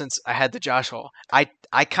 for instance, I had the Josh hole, I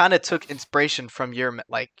kind of took inspiration from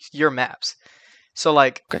your maps. So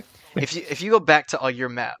like, if you go back to all your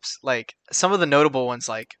maps, like some of the notable ones,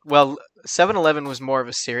 like, well, 7-Eleven was more of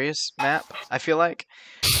a serious map, I feel like.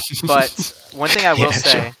 But one thing I will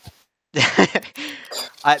say,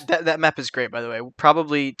 that map is great, by the way.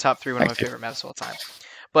 Probably top 3, one of my favorite maps of all time.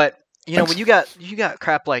 But when you got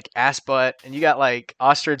crap like Ass Butt and you got like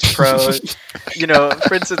Ostrich Pro,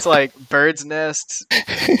 for instance, like Bird's Nests.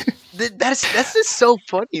 That's just so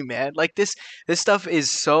funny, man. Like this stuff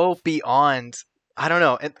is so beyond. I don't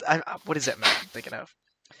know. What is that map I'm thinking of?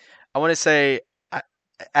 I want to say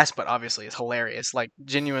Ass Butt obviously is hilarious. Like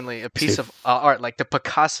genuinely a piece of art, like the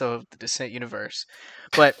Picasso of the Descent universe.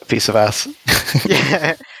 But piece of ass.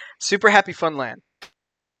 Yeah, Super Happy Funland.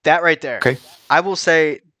 That right there. Okay. I will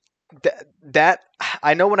say that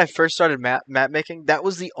I know when I first started map making, that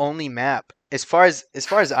was the only map as far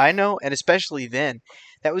as I know, and especially then,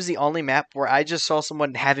 that was the only map where I just saw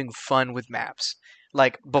someone having fun with maps.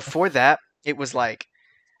 Like before that, it was like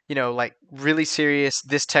like really serious,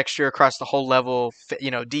 this texture across the whole level,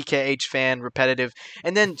 DKH fan, repetitive.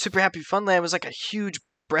 And then Super Happy Funland was like a huge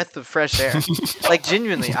breath of fresh air. Like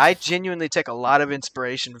genuinely, I genuinely take a lot of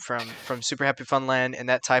inspiration from Super Happy Funland and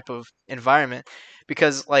that type of environment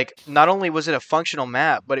because like not only was it a functional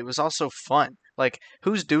map, but it was also fun. Like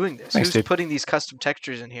who's doing this? Thanks, Who's dude. putting these custom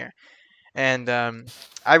textures in here? And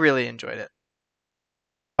I really enjoyed it.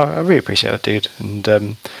 I really appreciate that, dude, and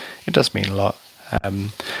it does mean a lot.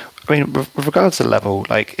 Um, I mean, with regards to the level,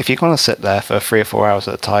 like if you kind of sit there for 3 or 4 hours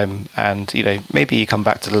at a time, and maybe you come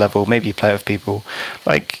back to the level, maybe you play with people,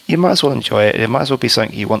 like you might as well enjoy it. It might as well be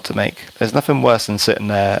something you want to make. There's nothing worse than sitting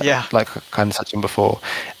there, Yeah. like kind of touching before,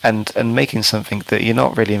 and making something that you're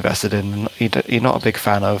not really invested in, you're not a big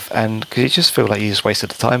fan of, and because you just feel like you just wasted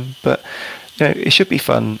the time. But it should be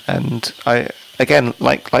fun, and I again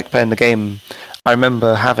like playing the game. I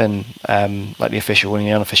remember having like the official and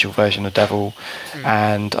the unofficial version of Devil,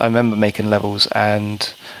 and I remember making levels,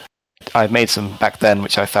 and I made some back then,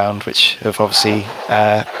 which I found, which have obviously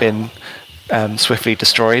been swiftly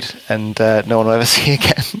destroyed, and no one will ever see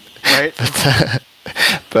again. Right.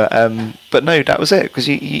 But no, that was it, because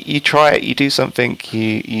you try it, you do something,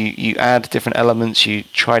 you add different elements, you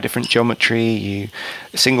try different geometry,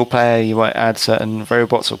 single player you might add certain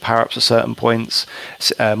robots or power-ups at certain points,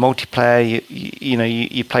 multiplayer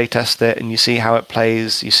you play test it and you see how it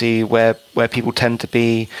plays, you see where people tend to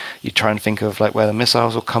be, you try and think of like where the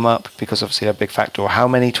missiles will come up, because obviously they're a big factor, or how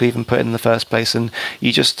many to even put in the first place, and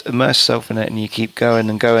you just immerse yourself in it and you keep going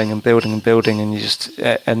and going and building and you just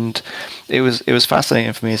and it was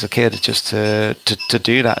fascinating for me as a kid just to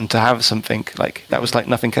do that, and to have something like that was like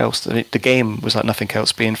nothing else. The game was like nothing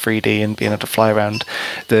else, being 3D and being able to fly around.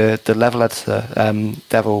 The level editor,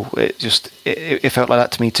 Devil, it felt like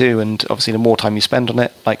that to me too. And obviously the more time you spend on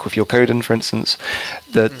it, like with your coding for instance,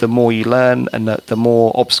 the more you learn, and the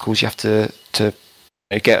more obstacles you have to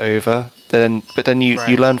get over, but then you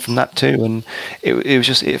learn from that too, and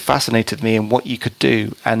it fascinated me in what you could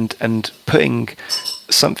do, and putting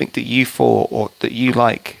something that you thought or that you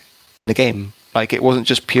like in the game. Like it wasn't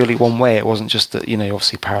just purely one way. It wasn't just that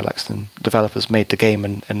obviously Parallax and developers made the game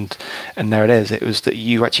and there it is. It was that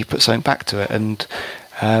you actually put something back to it, and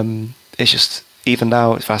it's just, even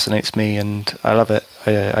now it fascinates me and I love it.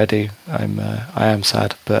 I do. I am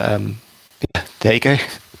sad, but yeah, there you go.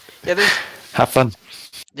 Yeah, there's Have fun.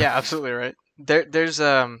 Yeah, absolutely right. There's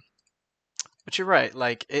but you're right.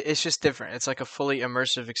 Like it's just different. It's like a fully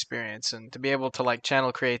immersive experience, and to be able to like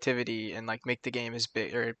channel creativity and like make the game as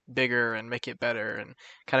bigger and make it better and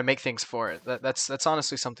kind of make things for it. That's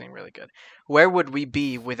honestly something really good. Where would we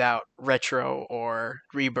be without retro or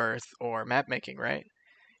rebirth or map making, right?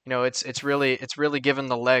 It's really given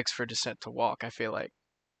the legs for Descent to walk, I feel like.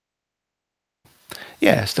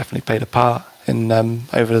 Yeah, it's definitely played a part in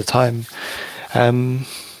over the time. Um,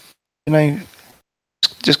 you know,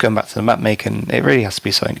 just going back to the map making, it really has to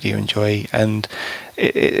be something you enjoy, and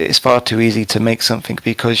it's far too easy to make something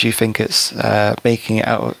because you think it's making it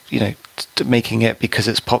out, making it because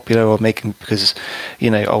it's popular, or making because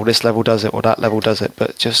oh, this level does it or that level does it.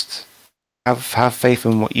 But just have faith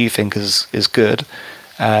in what you think is good,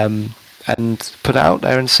 and put it out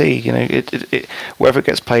there and see. Whether it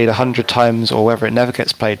gets played 100 times or whether it never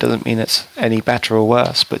gets played doesn't mean it's any better or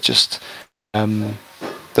worse, but just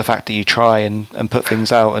the fact that you try and put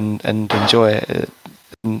things out and enjoy it,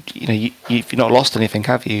 and, you've not lost anything,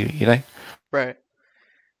 have you? Right.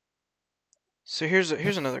 So here's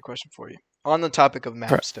another question for you on the topic of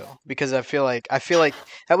maps still, because I feel like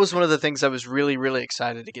that was one of the things I was really really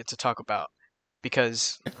excited to get to talk about,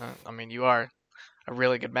 because I mean you are a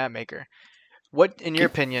really good map maker. What, in your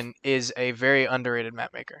opinion, is a very underrated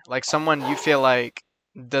map maker? Like someone you feel like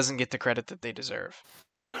doesn't get the credit that they deserve.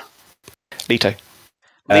 Lito.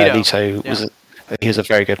 Lito. Lito he was a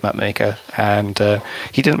very good map maker, and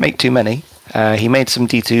he didn't make too many. He made some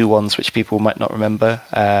D2 ones, which people might not remember,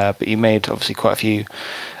 but he made obviously quite a few.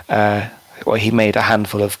 He made a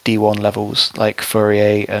handful of D1 levels, like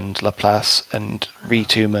Fourier and Laplace and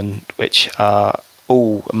Retuman, which are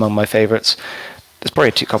all among my favourites. There's probably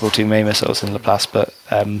a couple too many missiles in Laplace, but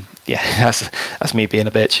yeah, that's me being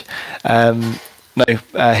a bitch.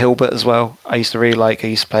 Hilbert as well. I used to really like. I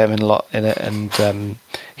used to play him a lot in it, and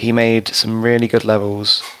he made some really good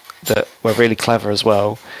levels that were really clever as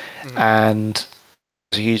well. And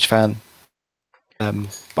I was a huge fan.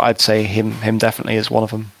 But I'd say him definitely is one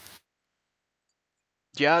of them.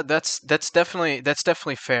 Yeah, that's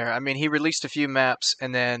definitely fair. I mean, he released a few maps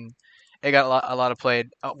and then it got a lot of played.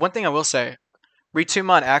 One thing I will say,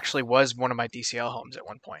 Ritumon actually was one of my DCL homes at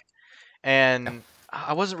one point, and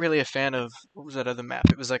I wasn't really a fan of what was that other map?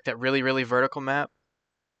 It was like that really really vertical map,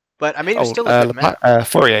 but I mean it was Oh, still a good map.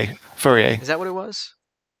 Fourier. Fourier. Is that what it was?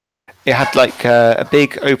 It had like a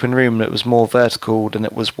big open room that was more vertical than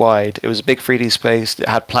it was wide. It was a big 3D space that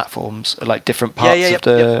had platforms at like different Yeah, parts yeah, of yep,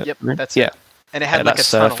 yep, the yep. room. That's Yeah, it. And it yeah, had like a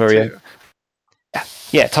that's tunnel Fourier. too.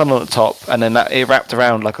 Yeah, tunnel at the top, and then it wrapped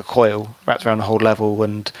around like a coil, wrapped around the whole level.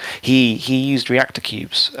 And he used reactor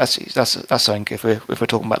cubes. That's something if we're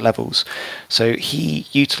talking about levels. So he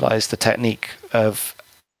utilized the technique of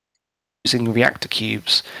using reactor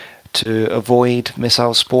cubes to avoid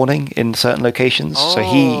missile spawning in certain locations. So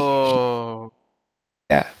Oh,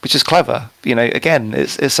 yeah, which is clever. You know, again,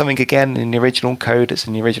 it's something again in the original code. It's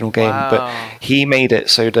in the original game, but wow. he made it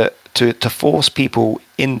so that to force people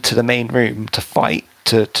into the main room to fight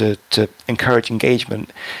to encourage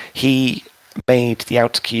engagement, he made the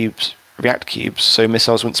outer cubes reactor cubes so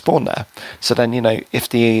missiles wouldn't spawn there. So then if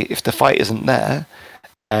the fight isn't there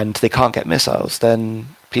and they can't get missiles, then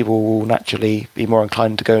people will naturally be more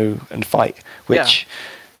inclined to go and fight, Yeah. which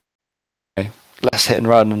less hit and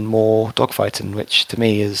run and more dogfighting, which to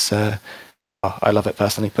me is I love it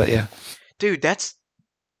personally. But yeah, Dude, that's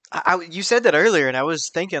you said that earlier, and I was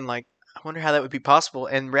thinking like, I wonder how that would be possible.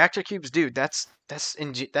 And reactor cubes, dude, that's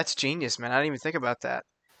genius, man. I didn't even think about that.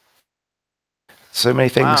 so many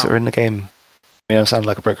things that Wow, are in the game. I mean, I sound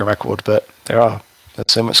like a broken record, but there's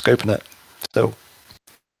so much scope in it still.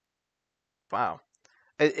 wow.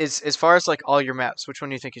 As far as like all your maps, which one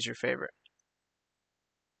do you think is your favorite?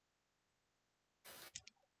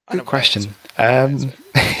 I know Good my answer. question. I know my answer.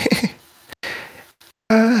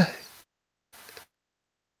 Uh,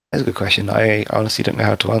 that's a good question. I honestly don't know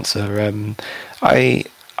how to answer. I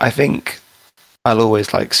I think I'll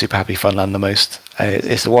always like Super Happy Funland the most.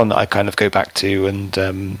 It's the one that I kind of go back to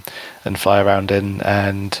and fly around in,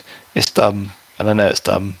 and it's dumb, and I know it's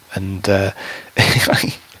dumb, and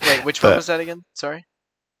Wait, which one but was that again? Sorry.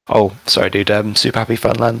 oh, sorry, dude. Super Happy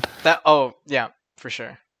Funland. That. Oh, yeah, for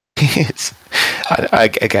sure. it's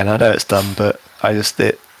again, I know it's dumb, but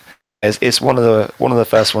it's one of the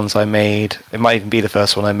first ones I made. It might even be the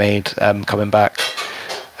first one I made coming back.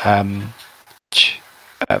 Um,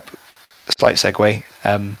 Slight segue.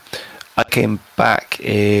 I came back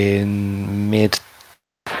in mid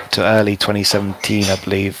to early 2017, I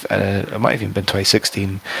believe. It might have even been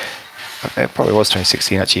 2016. It probably was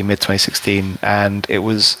 2016 actually, mid 2016, and it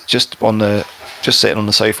was just sitting on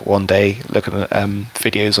the sofa one day looking at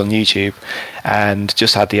videos on YouTube, and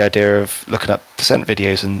just had the idea of looking up Descent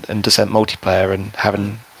videos and Descent multiplayer, and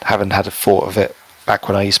having had a thought of it back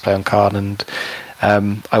when I used to play on Khan, and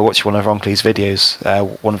I watched one of Ronkley's videos,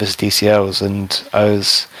 one of his DCLs, and I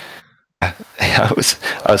was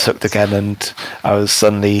I was hooked again, and I was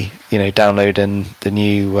suddenly downloading the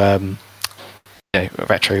new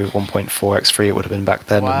retro 1.4x3 it would have been back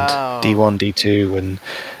then, Wow. and D1 D2,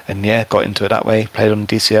 and yeah, got into it that way. Played on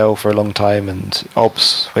DCL for a long time, and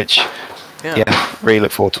OBS, which Yeah. really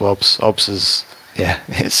look forward to OBS. OBS is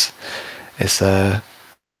it's a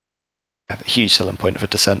huge selling point for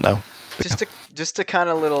Descent now. Just a kind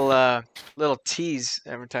of little tease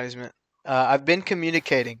advertisement. I've been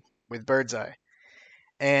communicating with Birdseye,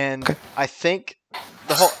 and Okay. I think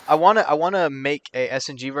I wanna make a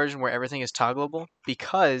SNG version where everything is toggleable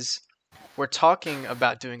because we're talking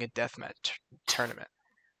about doing a deathmatch tournament.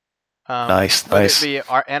 Nice, Whether it nice. be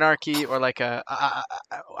our anarchy or like a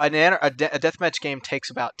deathmatch game takes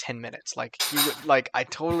about 10 minutes. Like I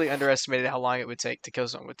totally underestimated how long it would take to kill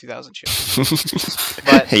someone with 2,000 shields.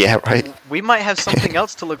 But Yeah, right. we might have something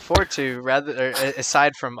else to look forward to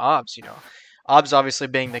aside from Obs. Obs obviously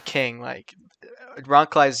being the king. Like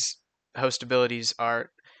Ronklai's host abilities are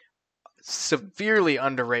severely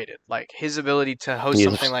underrated. Like his ability to host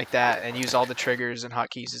something Yes. like that and use all the triggers and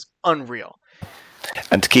hotkeys is unreal.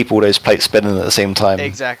 And to keep all those plates spinning at the same time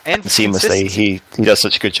Exact and seamlessly, consistency. he does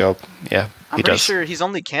such a good job. Yeah, I'm he pretty does. sure he's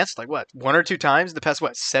only canceled like what 1 or 2 times the past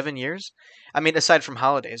 7 years. I mean, aside from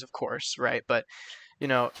holidays, of course, right? But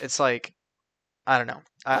it's like I don't know.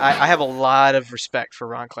 I have a lot of respect for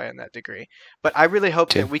Ronclay in that degree, but I really hope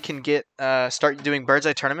Too. that we can get start doing Bird's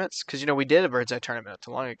Eye tournaments because we did a Bird's Eye tournament not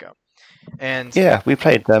too long ago, and Yeah, we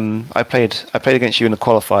played. I played against you in the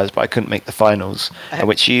qualifiers, but I couldn't make the finals. I,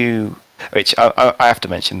 Which I have to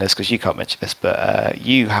mention this because you can't mention this, but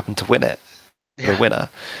you happened to win it, the yeah, winner.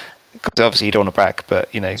 Because obviously you don't want to brag, but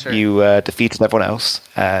sure. you defeated everyone else,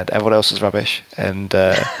 and everyone else was rubbish, and,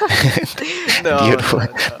 and No, you, no,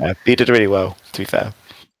 no. you did really well. To be fair.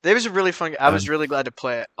 It was a really fun. I was really glad to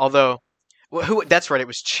play it. Although, that's right. It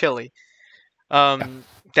was chilly.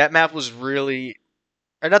 That map was really,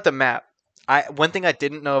 or not the map. One thing I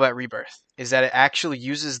didn't know about Rebirth is that it actually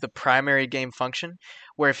uses the primary game function,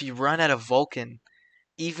 where if you run out of Vulcan,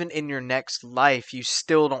 even in your next life, you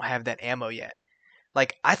still don't have that ammo yet.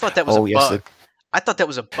 Like I thought that was a yes, bug. I thought that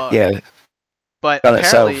was a bug. yeah, But gun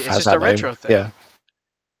apparently itself it's has just a ammo. retro thing.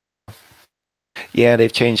 Yeah,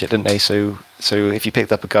 they've changed it, didn't they? So if you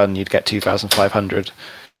picked up a gun, you'd get 2,500.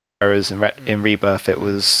 Whereas in Rebirth, it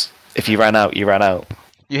was if you ran out, you ran out.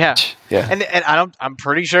 Yeah. Yeah. And I'm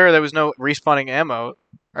pretty sure there was no respawning ammo,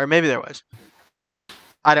 or maybe there was.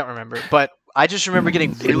 I don't remember, but I just remember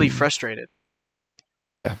getting really frustrated.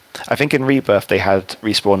 Yeah. I think in Rebirth they had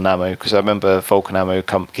respawn ammo because I remember Vulcan ammo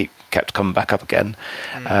kept coming back up again.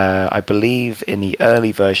 I believe in the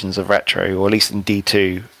early versions of Retro, or at least in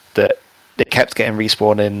D2, that they kept getting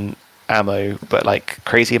respawning ammo, but like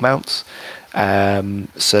crazy amounts.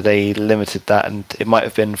 So they limited that, and it might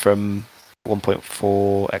have been from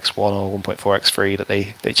 1.4x1 or 1.4x3 that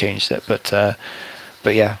they changed it.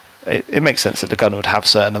 But yeah. It makes sense that the gun would have a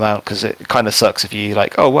certain amount because it kind of sucks if you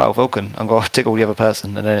like, oh wow, Vulcan, I'm going to tickle the other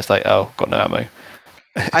person, and then it's like, oh, got no ammo.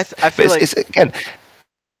 I feel like it's again,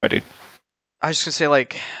 dude. I was just gonna say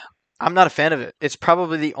like I'm not a fan of it. It's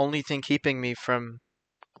probably the only thing keeping me from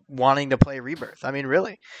wanting to play Rebirth. I mean,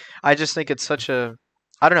 really, I just think it's such a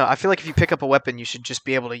I don't know. I feel like if you pick up a weapon, you should just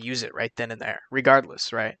be able to use it right then and there,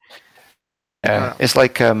 regardless, right? Yeah, it's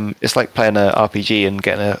like playing a RPG and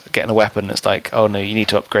getting a weapon. It's like, oh no, you need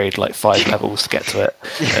to upgrade like 5 levels to get to it.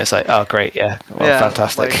 And it's like, oh great, yeah, well, yeah,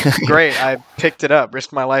 fantastic, like, great. I picked it up,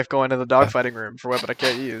 risked my life going to the dogfighting room for a weapon I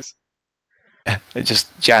can't use. It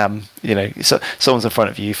just jam, So someone's in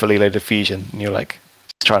front of you, fully loaded fusion, and you're like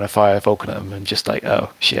trying to fire a Vulcan at them, and just like,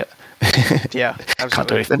 oh shit, yeah, absolutely. Can't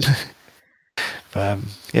do anything.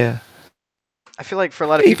 Yeah, I feel like for a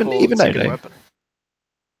lot of people, even it's though a good weapon.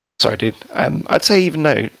 Sorry, dude. I'd say even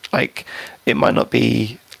though like it might not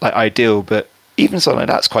be like ideal, but even something like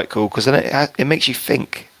that's quite cool because then it makes you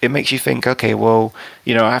think. It makes you think. Okay, well,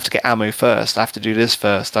 I have to get ammo first. I have to do this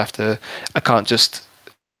first. I can't just.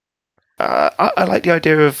 I like the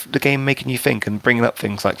idea of the game making you think and bringing up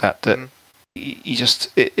things like that. That you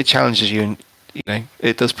just it challenges you and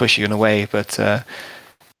it does push you in a way. But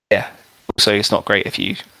yeah, also it's not great if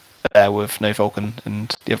you are there with no Vulcan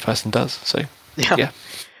and the other person does. So yeah.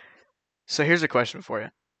 So here's a question for you.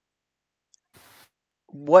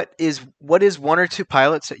 What is one or two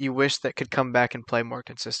pilots that you wish that could come back and play more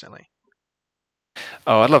consistently?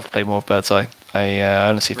 Oh, I'd love to play more Birdseye. I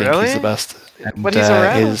honestly think he's the best. And, but he's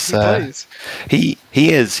around. He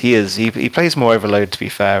plays. He is. He plays more Overload, to be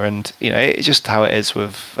fair, and it's just how it is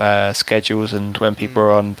with schedules and when people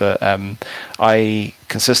are on. But I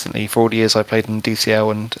consistently, for all the years I played in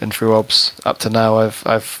DCL and through OBS up to now,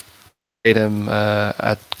 I've played him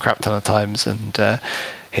a crap ton of times, and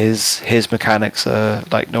his mechanics are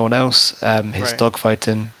like no one else. His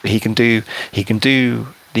dogfighting, he can do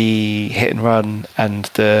the hit and run and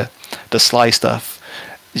the sly stuff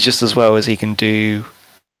just as well as he can do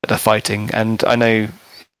the fighting. And I know,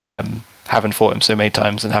 having fought him so many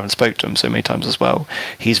times and having spoke to him so many times as well,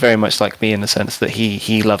 he's very much like me in the sense that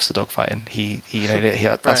he loves the dogfighting.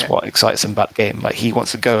 That's what excites him about the game. Like he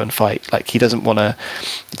wants to go and fight. Like he doesn't want to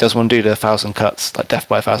do the 1,000 cuts, like death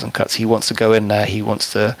by 1,000 cuts. He wants to go in there. He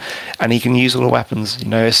wants to, and he can use all the weapons.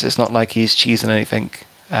 It's not like he's cheesing anything.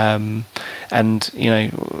 And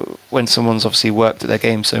when someone's obviously worked at their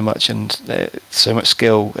game so much and so much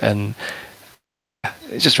skill, and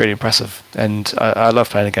it's just really impressive. And I love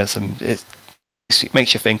playing against them. It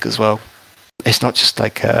makes you think as well. It's not just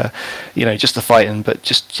like just the fighting, but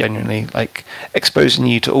just genuinely like exposing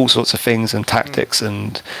you to all sorts of things and tactics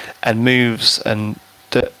and moves and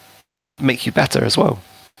that make you better as well.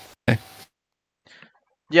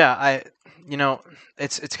 Yeah,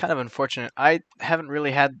 it's kind of unfortunate. I haven't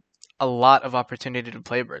really had a lot of opportunity to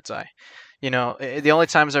play Birdseye. The only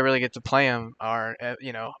times I really get to play them are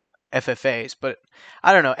FFAs, but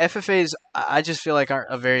I don't know. FFAs I just feel like aren't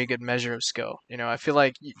a very good measure of skill. I feel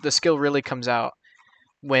like the skill really comes out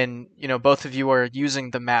when both of you are using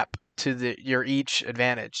the map to your each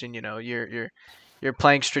advantage, and you're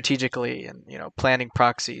playing strategically and planning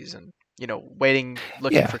proxies and looking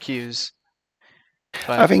for cues.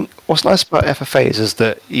 But I think what's nice about FFAs is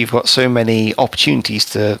that you've got so many opportunities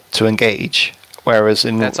to engage, whereas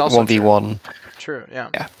in 1v1, true,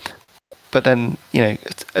 yeah. But then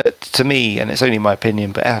to me, and it's only my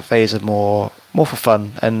opinion, but FFAs are more for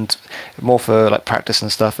fun and more for like practice and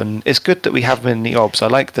stuff. And it's good that we have them in the OBS. I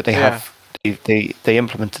like that they have They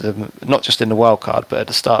implemented them not just in the wild card, but at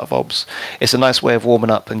the start of OBS. It's a nice way of warming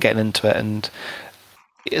up and getting into it. And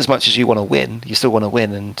as much as you want to win, you still want to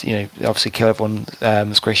win, and obviously kill everyone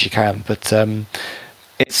as quick as you can. But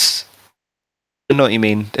it's, I know what you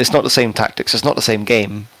mean. It's not the same tactics. It's not the same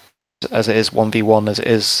game as it is 1v1, as it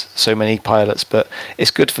is so many pilots. But it's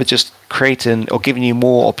good for just creating or giving you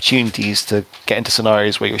more opportunities to get into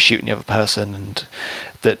scenarios where you're shooting the other person, and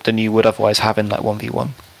than you would otherwise have in like 1v1.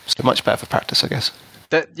 So much better for practice, I guess.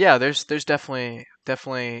 There's definitely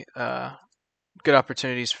good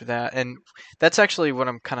opportunities for that, and that's actually what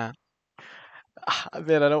I'm kind of.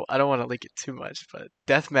 Man, I don't want to leak it too much, but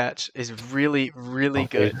deathmatch is really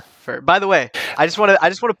good. By the way, I just want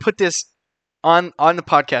to put this on the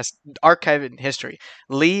podcast, archive it in history.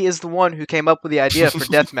 Lee is the one who came up with the idea for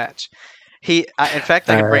deathmatch. In fact,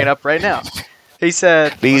 I can bring it up right now. He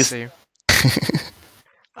said, let's see.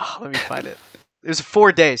 Let me find it. It was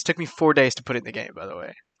 4 days. It took me 4 days to put it in the game, by the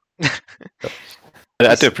way.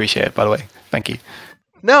 I do appreciate it, by the way. Thank you.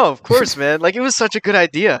 No, of course, man. Like, it was such a good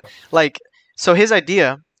idea. Like, so his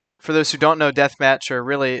idea, for those who don't know deathmatch, or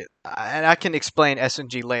really, and I can explain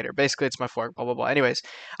SNG later. Basically, it's my fork, blah, blah, blah. Anyways,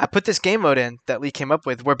 I put this game mode in that Lee came up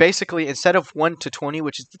with, where basically, instead of 1 to 20,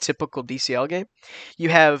 which is the typical DCL game, you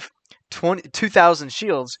have 2,000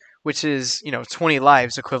 shields, which is, 20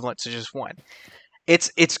 lives equivalent to just 1.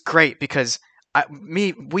 It's great because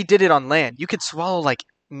we did it on land. You could swallow like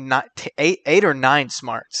eight or 9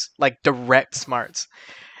 smarts, like direct smarts,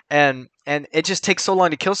 and it just takes so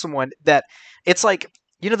long to kill someone that it's like,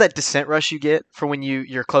 that descent rush you get for when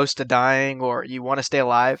you're close to dying or you want to stay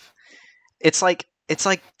alive. It's like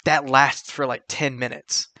that lasts for like 10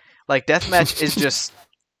 minutes. Like, deathmatch is just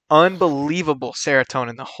unbelievable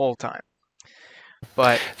serotonin the whole time.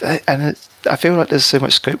 But I feel like there's so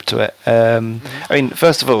much scope to it. I mean,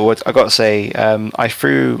 first of all, I got to say, I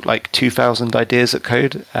threw like 2,000 ideas at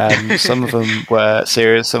Code. Some of them were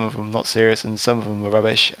serious, some of them not serious, and some of them were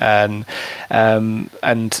rubbish. And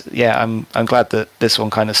yeah, I'm glad that this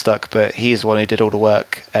one kind of stuck. But he's the one who did all the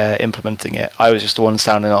work implementing it. I was just the one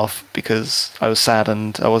sounding off because I was sad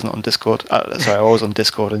and I wasn't on Discord. Sorry, I was on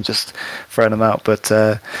Discord and just throwing them out. But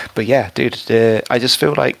yeah, dude, I just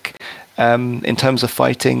feel like. In terms of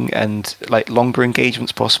fighting and like longer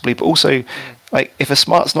engagements possibly, but also like if a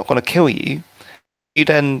smart's not going to kill you, do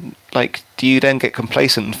you then get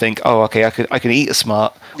complacent and think, oh, okay, I can eat a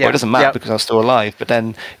smart, or it doesn't matter because I'm still alive. But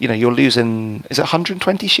then you're losing. Is it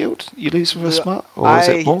 120 shield you lose with a smart, or is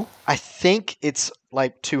it more? I think it's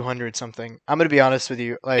like 200 something. I'm gonna be honest with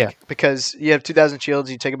you, because you have 2,000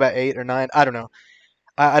 shields, you take about 8 or 9. I don't know.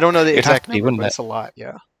 I don't know the exact number, but it's a lot.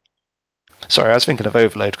 Yeah. Sorry, I was thinking of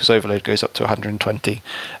Overload, because Overload goes up to 120.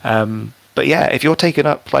 But yeah, if you're taking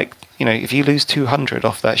up if you lose 200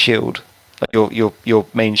 off that shield, like your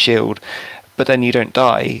main shield, but then you don't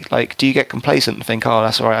die, like, do you get complacent and think, oh,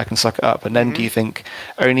 that's all right, I can suck it up? And then do you think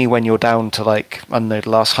only when you're down to like, I don't know, the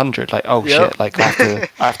last 100, like, oh shit, like I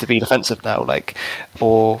have to be defensive now, like,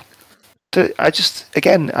 or I just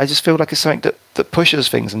feel like it's something that pushes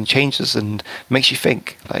things and changes and makes you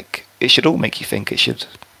think. Like, it should all make you think. It should.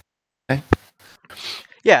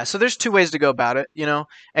 Yeah, so there's 2 ways to go about it,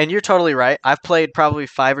 and you're totally right. I've played probably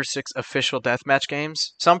 5 or 6 official deathmatch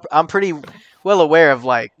games, so I'm pretty well aware of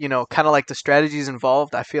kind of like the strategies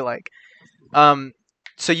involved. I feel like,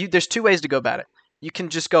 so there's 2 ways to go about it. You can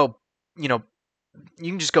just go, you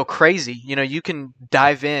can just go crazy. You can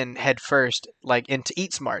dive in head first, like into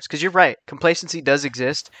eat smarts, because you're right. Complacency does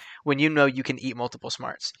exist when you can eat multiple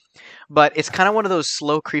smarts. But it's kind of one of those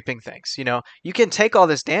slow creeping things. You can take all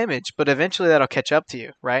this damage, but eventually that'll catch up to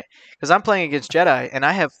you, right? Because I'm playing against Jedi, and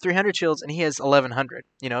I have 300 shields, and he has 1,100.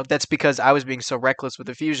 That's because I was being so reckless with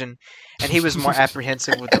the fusion, and he was more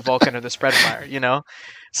apprehensive with the Vulcan or the spread fire.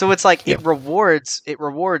 So it's like it rewards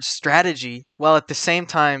strategy, while at the same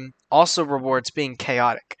time also rewards being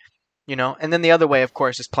chaotic. And then the other way, of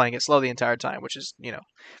course, is playing it slow the entire time, which is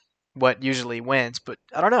what usually wins. But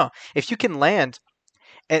I don't know if you can land.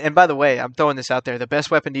 And by the way, I'm throwing this out there. The best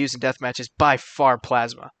weapon to use in deathmatch is by far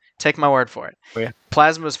plasma. Take my word for it. Oh, yeah.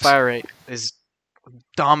 Plasma's fire rate is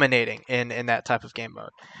dominating in that type of game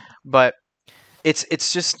mode. But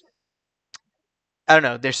it's just, I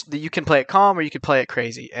don't know. You can play it calm or you can play it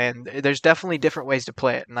crazy, and there's definitely different ways to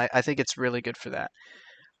play it, and I think it's really good for that.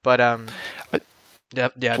 But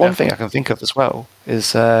one thing I can think of as well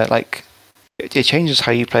is it changes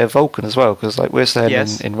how you play a Vulcan as well, because like we're saying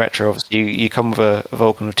in retro, obviously you come with a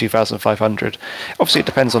Vulcan of 2,500. Obviously it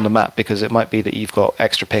depends on the map, because it might be that you've got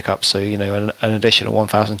extra pickups, so an additional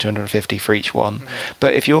 1,250 for each one.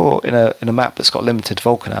 But if you're in a map that's got limited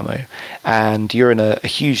Vulcan ammo and you're in a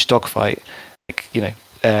huge dogfight, like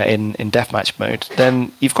in deathmatch mode,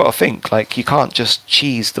 then you've got to think like you can't just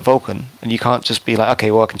cheese the Vulcan, and you can't just be like,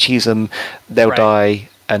 okay, well I can cheese them, they'll Right. die,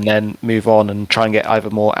 and then move on and try and get either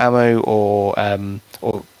more ammo or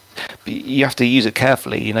you have to use it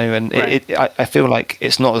carefully, you know. And Right. I feel like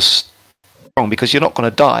it's not as strong because you're not going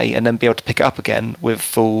to die and then be able to pick it up again with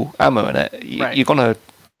full ammo in it. Right. You're going to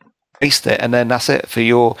waste it, and then that's it for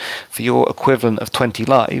your equivalent of 20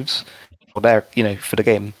 lives, or there, you know, for the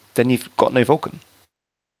game. Then you've got no Vulcan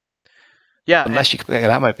Yeah, and unless you can get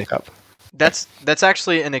an ammo pickup. that's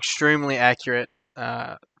actually an extremely accurate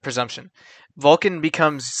presumption. Vulcan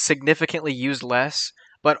becomes significantly used less,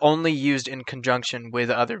 but only used in conjunction with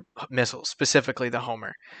other missiles, specifically the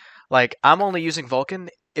Homer. Like I'm only using Vulcan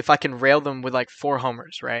if I can rail them with like 4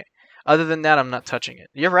 homers, right? Other than that, I'm not touching it.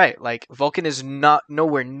 You're right. Like Vulcan is not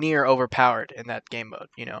nowhere near overpowered in that game mode.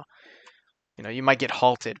 You might get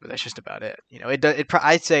halted, but that's just about it.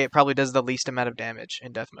 I'd say it probably does the least amount of damage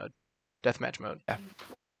in deathmatch mode. Yeah,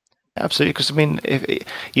 absolutely. Because I mean,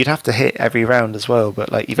 you'd have to hit every round as well,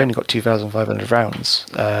 but like you've Yep. only got 2,500 rounds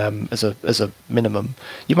as a minimum.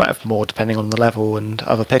 You might have more depending on the level and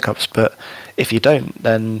other pickups, but if you don't,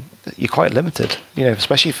 then you're quite limited. You know,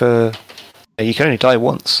 especially for you can only die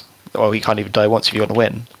once. Well, you can't even die once if you want to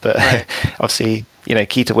win. But Right. obviously, you know,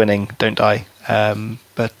 key to winning, don't die.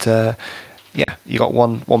 But yeah, you got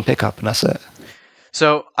one pickup and that's it.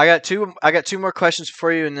 So I got two more questions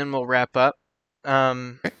for you, and then we'll wrap up.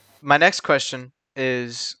 Um, my next question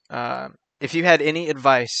is if you had any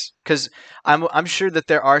advice, because I'm sure that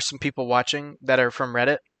there are some people watching that are from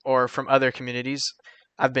Reddit or from other communities.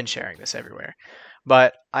 I've been sharing this everywhere,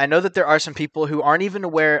 but I know that there are some people who aren't even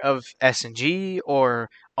aware of SNG or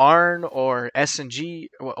ARN or SNG.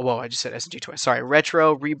 Whoa, I just said SNG twice. Sorry,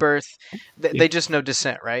 Retro, Rebirth. They just know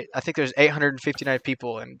Descent, right? I think there's 859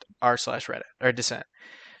 people in r/Reddit or Descent.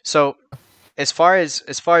 So as far as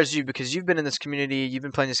you, because you've been in this community, you've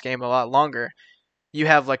been playing this game a lot longer. You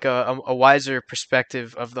have like a wiser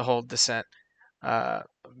perspective of the whole uh,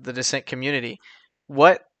 the Descent community.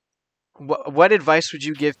 What what advice would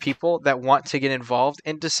you give people that want to get involved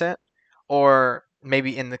in Descent, or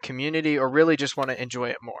maybe in the community, or really just want to enjoy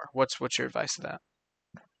it more? What's your advice to that?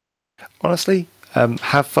 Honestly,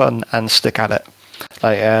 have fun and stick at it.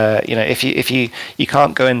 Like you know, if you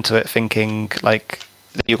can't go into it thinking like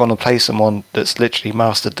that you're going to play someone that's literally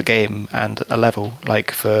mastered the game and a level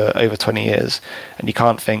like for over 20 years, and you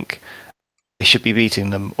can't think I should be beating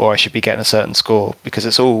them or I should be getting a certain score because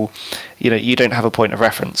it's all, you know, you don't have a point of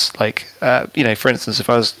reference. Like you know, for instance, if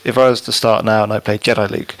I was to start now and I play Jedi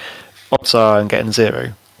Luke, odds are I'm getting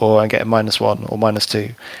 0 or I'm getting -1 or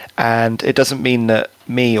 -2, and it doesn't mean that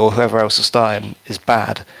me or whoever else is starting is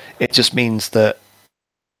bad. It just means that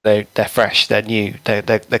they're fresh, they're new, they're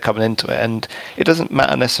coming into it, and it doesn't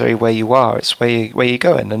matter necessarily where you are. It's where you're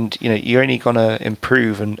going, and you know you're only gonna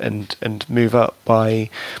improve and move up by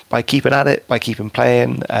keeping at it, by keeping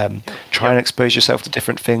playing, Yep. try Yep. and expose yourself to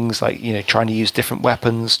different things, like you know trying to use different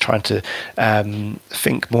weapons, trying to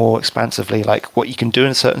think more expansively, like what you can do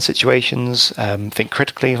in certain situations, think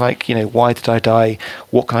critically, like you know why did I die,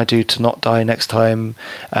 what can I do to not die next time,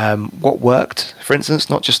 what worked, for instance,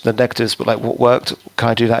 not just the negatives, but like what worked, can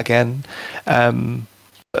I do that again?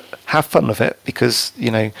 But have fun with it because you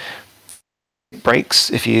know it breaks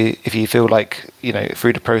if you feel like you know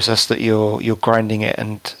through the process that you're grinding it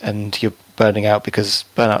and you're burning out because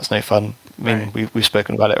burnout's no fun. I mean Right. we've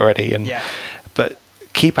spoken about it already, and Yeah. but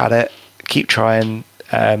keep at it, keep trying,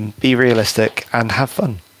 be realistic and have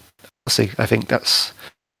fun. See, I think that's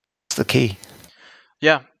the key.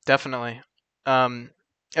 Yeah, definitely. Um,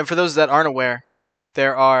 and for those that aren't aware,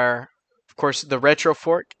 there are, of course, the retro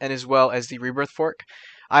fork and as well as the rebirth fork.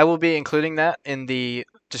 I will be including that in the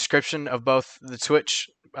description of both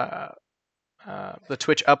uh, the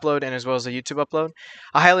Twitch upload and as well as the YouTube upload.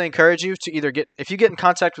 I highly encourage you to either if you get in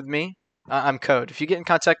contact with me, I'm Code. If you get in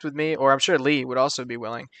contact with me, or I'm sure Lee would also be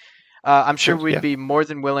willing, I'm sure Sure, we'd yeah. be more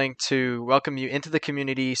than willing to welcome you into the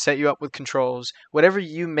community, set you up with controls, whatever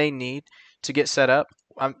you may need to get set up.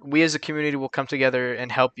 We as a community will come together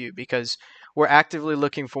and help you because we're actively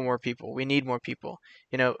looking for more people. We need more people.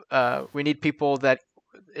 We need people that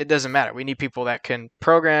it doesn't matter. We need people that can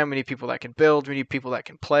program. We need people that can build. We need people that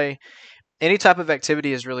can play. Any type of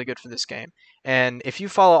activity is really good for this game. And if you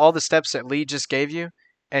follow all the steps that Lee just gave you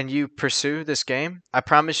and you pursue this game, I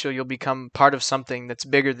promise you'll become part of something that's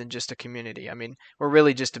bigger than just a community. I mean, we're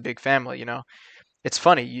really just a big family. It's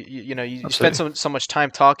funny, you spend Absolutely. so much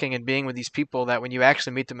time talking and being with these people that when you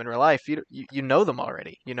actually meet them in real life, you know them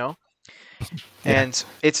already. Yeah. And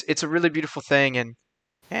it's a really beautiful thing,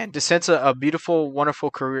 and Descent's a beautiful, wonderful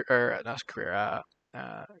career, or not career.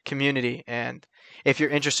 community. And if you're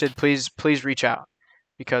interested, please reach out,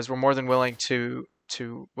 because we're more than willing to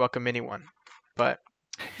welcome anyone. But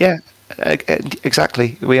Yeah,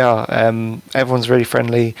 exactly. We are. Everyone's really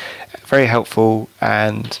friendly, very helpful,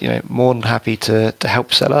 and more than happy to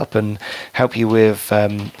help set up and help you with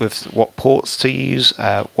what ports to use,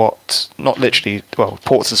 what not literally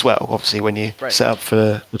ports as well. Obviously, when you Right. set up for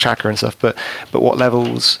the tracker and stuff, but what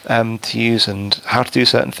levels to use and how to do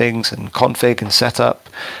certain things and config and setup.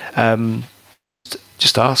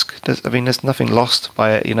 Just ask. There's nothing lost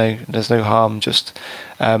by it. There's no harm. Just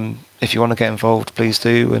if you want to get involved, please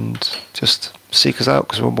do, and just seek us out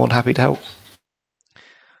because we're more than happy to help.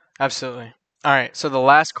 Absolutely. All right. So the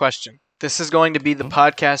last question. This is going to be the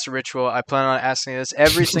podcast ritual. I plan on asking this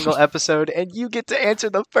every single episode, and you get to answer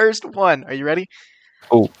the first one. Are you ready?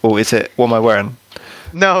 Oh, is it? What am I wearing?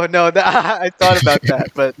 No. I thought about that,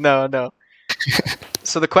 but no.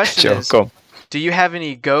 So the question is, go on. do you have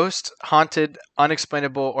any ghost, haunted,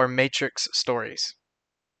 unexplainable, or Matrix stories?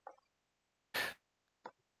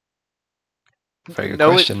 Very good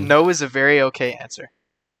question. No is a very okay answer.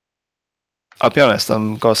 I'll be honest,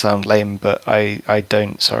 I'm going to sound lame, but I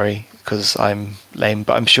don't, sorry, because I'm lame,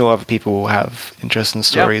 but I'm sure other people will have interesting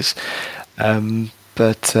stories. Yeah.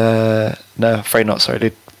 No, afraid not, sorry,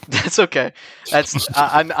 dude. That's okay.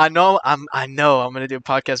 I know I'm gonna do a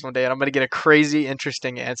podcast one day and I'm gonna get a crazy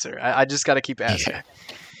interesting answer. I just gotta keep asking. Yeah.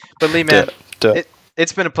 But Lee, man,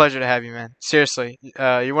 it's been a pleasure to have you, man. Seriously,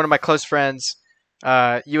 you're one of my close friends.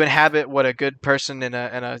 You inhabit what a good person in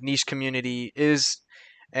a niche community is,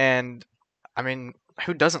 and I mean,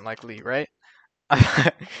 who doesn't like Lee, right?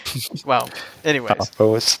 Well, anyways.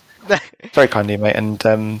 It's very kind of you, mate, and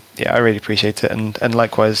I really appreciate it, and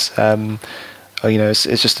likewise.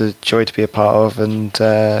 It's just a joy to be a part of, and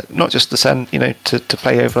not just to send, to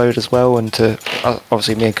play Overload as well, and to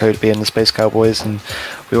obviously me and Code being the Space Cowboys, and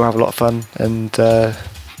we all have a lot of fun, and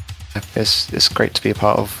it's great to be a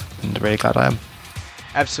part of, and really glad I am.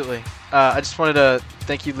 Absolutely. I just wanted to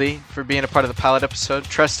thank you, Lee, for being a part of the pilot episode,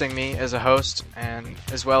 trusting me as a host, and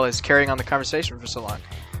as well as carrying on the conversation for so long.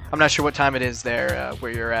 I'm not sure what time it is there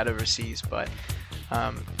where you're at overseas, but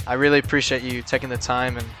I really appreciate you taking the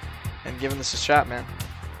time and giving this a shot, man.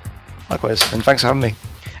 Likewise, and thanks for having me.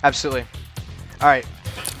 Absolutely. All right.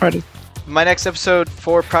 Alrighty. My next episode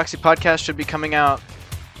for Proxy Podcast should be coming out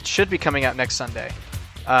next Sunday.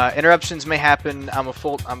 Interruptions may happen. I'm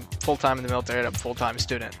full-time in the military, and I'm a full-time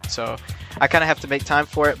student, so I kind of have to make time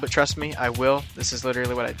for it, but trust me, I will. This is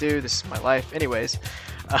literally what I do. This is my life. Anyways,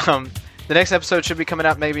 the next episode should be coming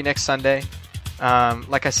out maybe next Sunday.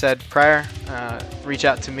 Like I said prior, reach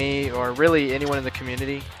out to me or really anyone in the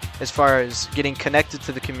community as far as getting connected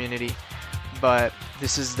to the community. But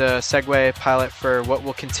this is the segue pilot for what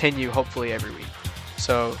will continue hopefully every week.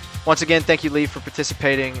 So once again, thank you, Lee, for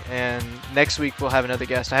participating. And next week we'll have another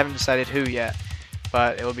guest. I haven't decided who yet,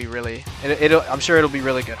 but it'll be I'm sure it'll be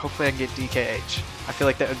really good. Hopefully I can get DKH. I feel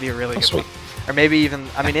like that would be a really good one. Or maybe even,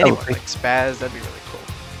 anyone, like Spaz, that'd be really cool.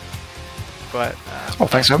 But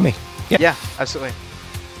thanks for having me. Yeah, absolutely.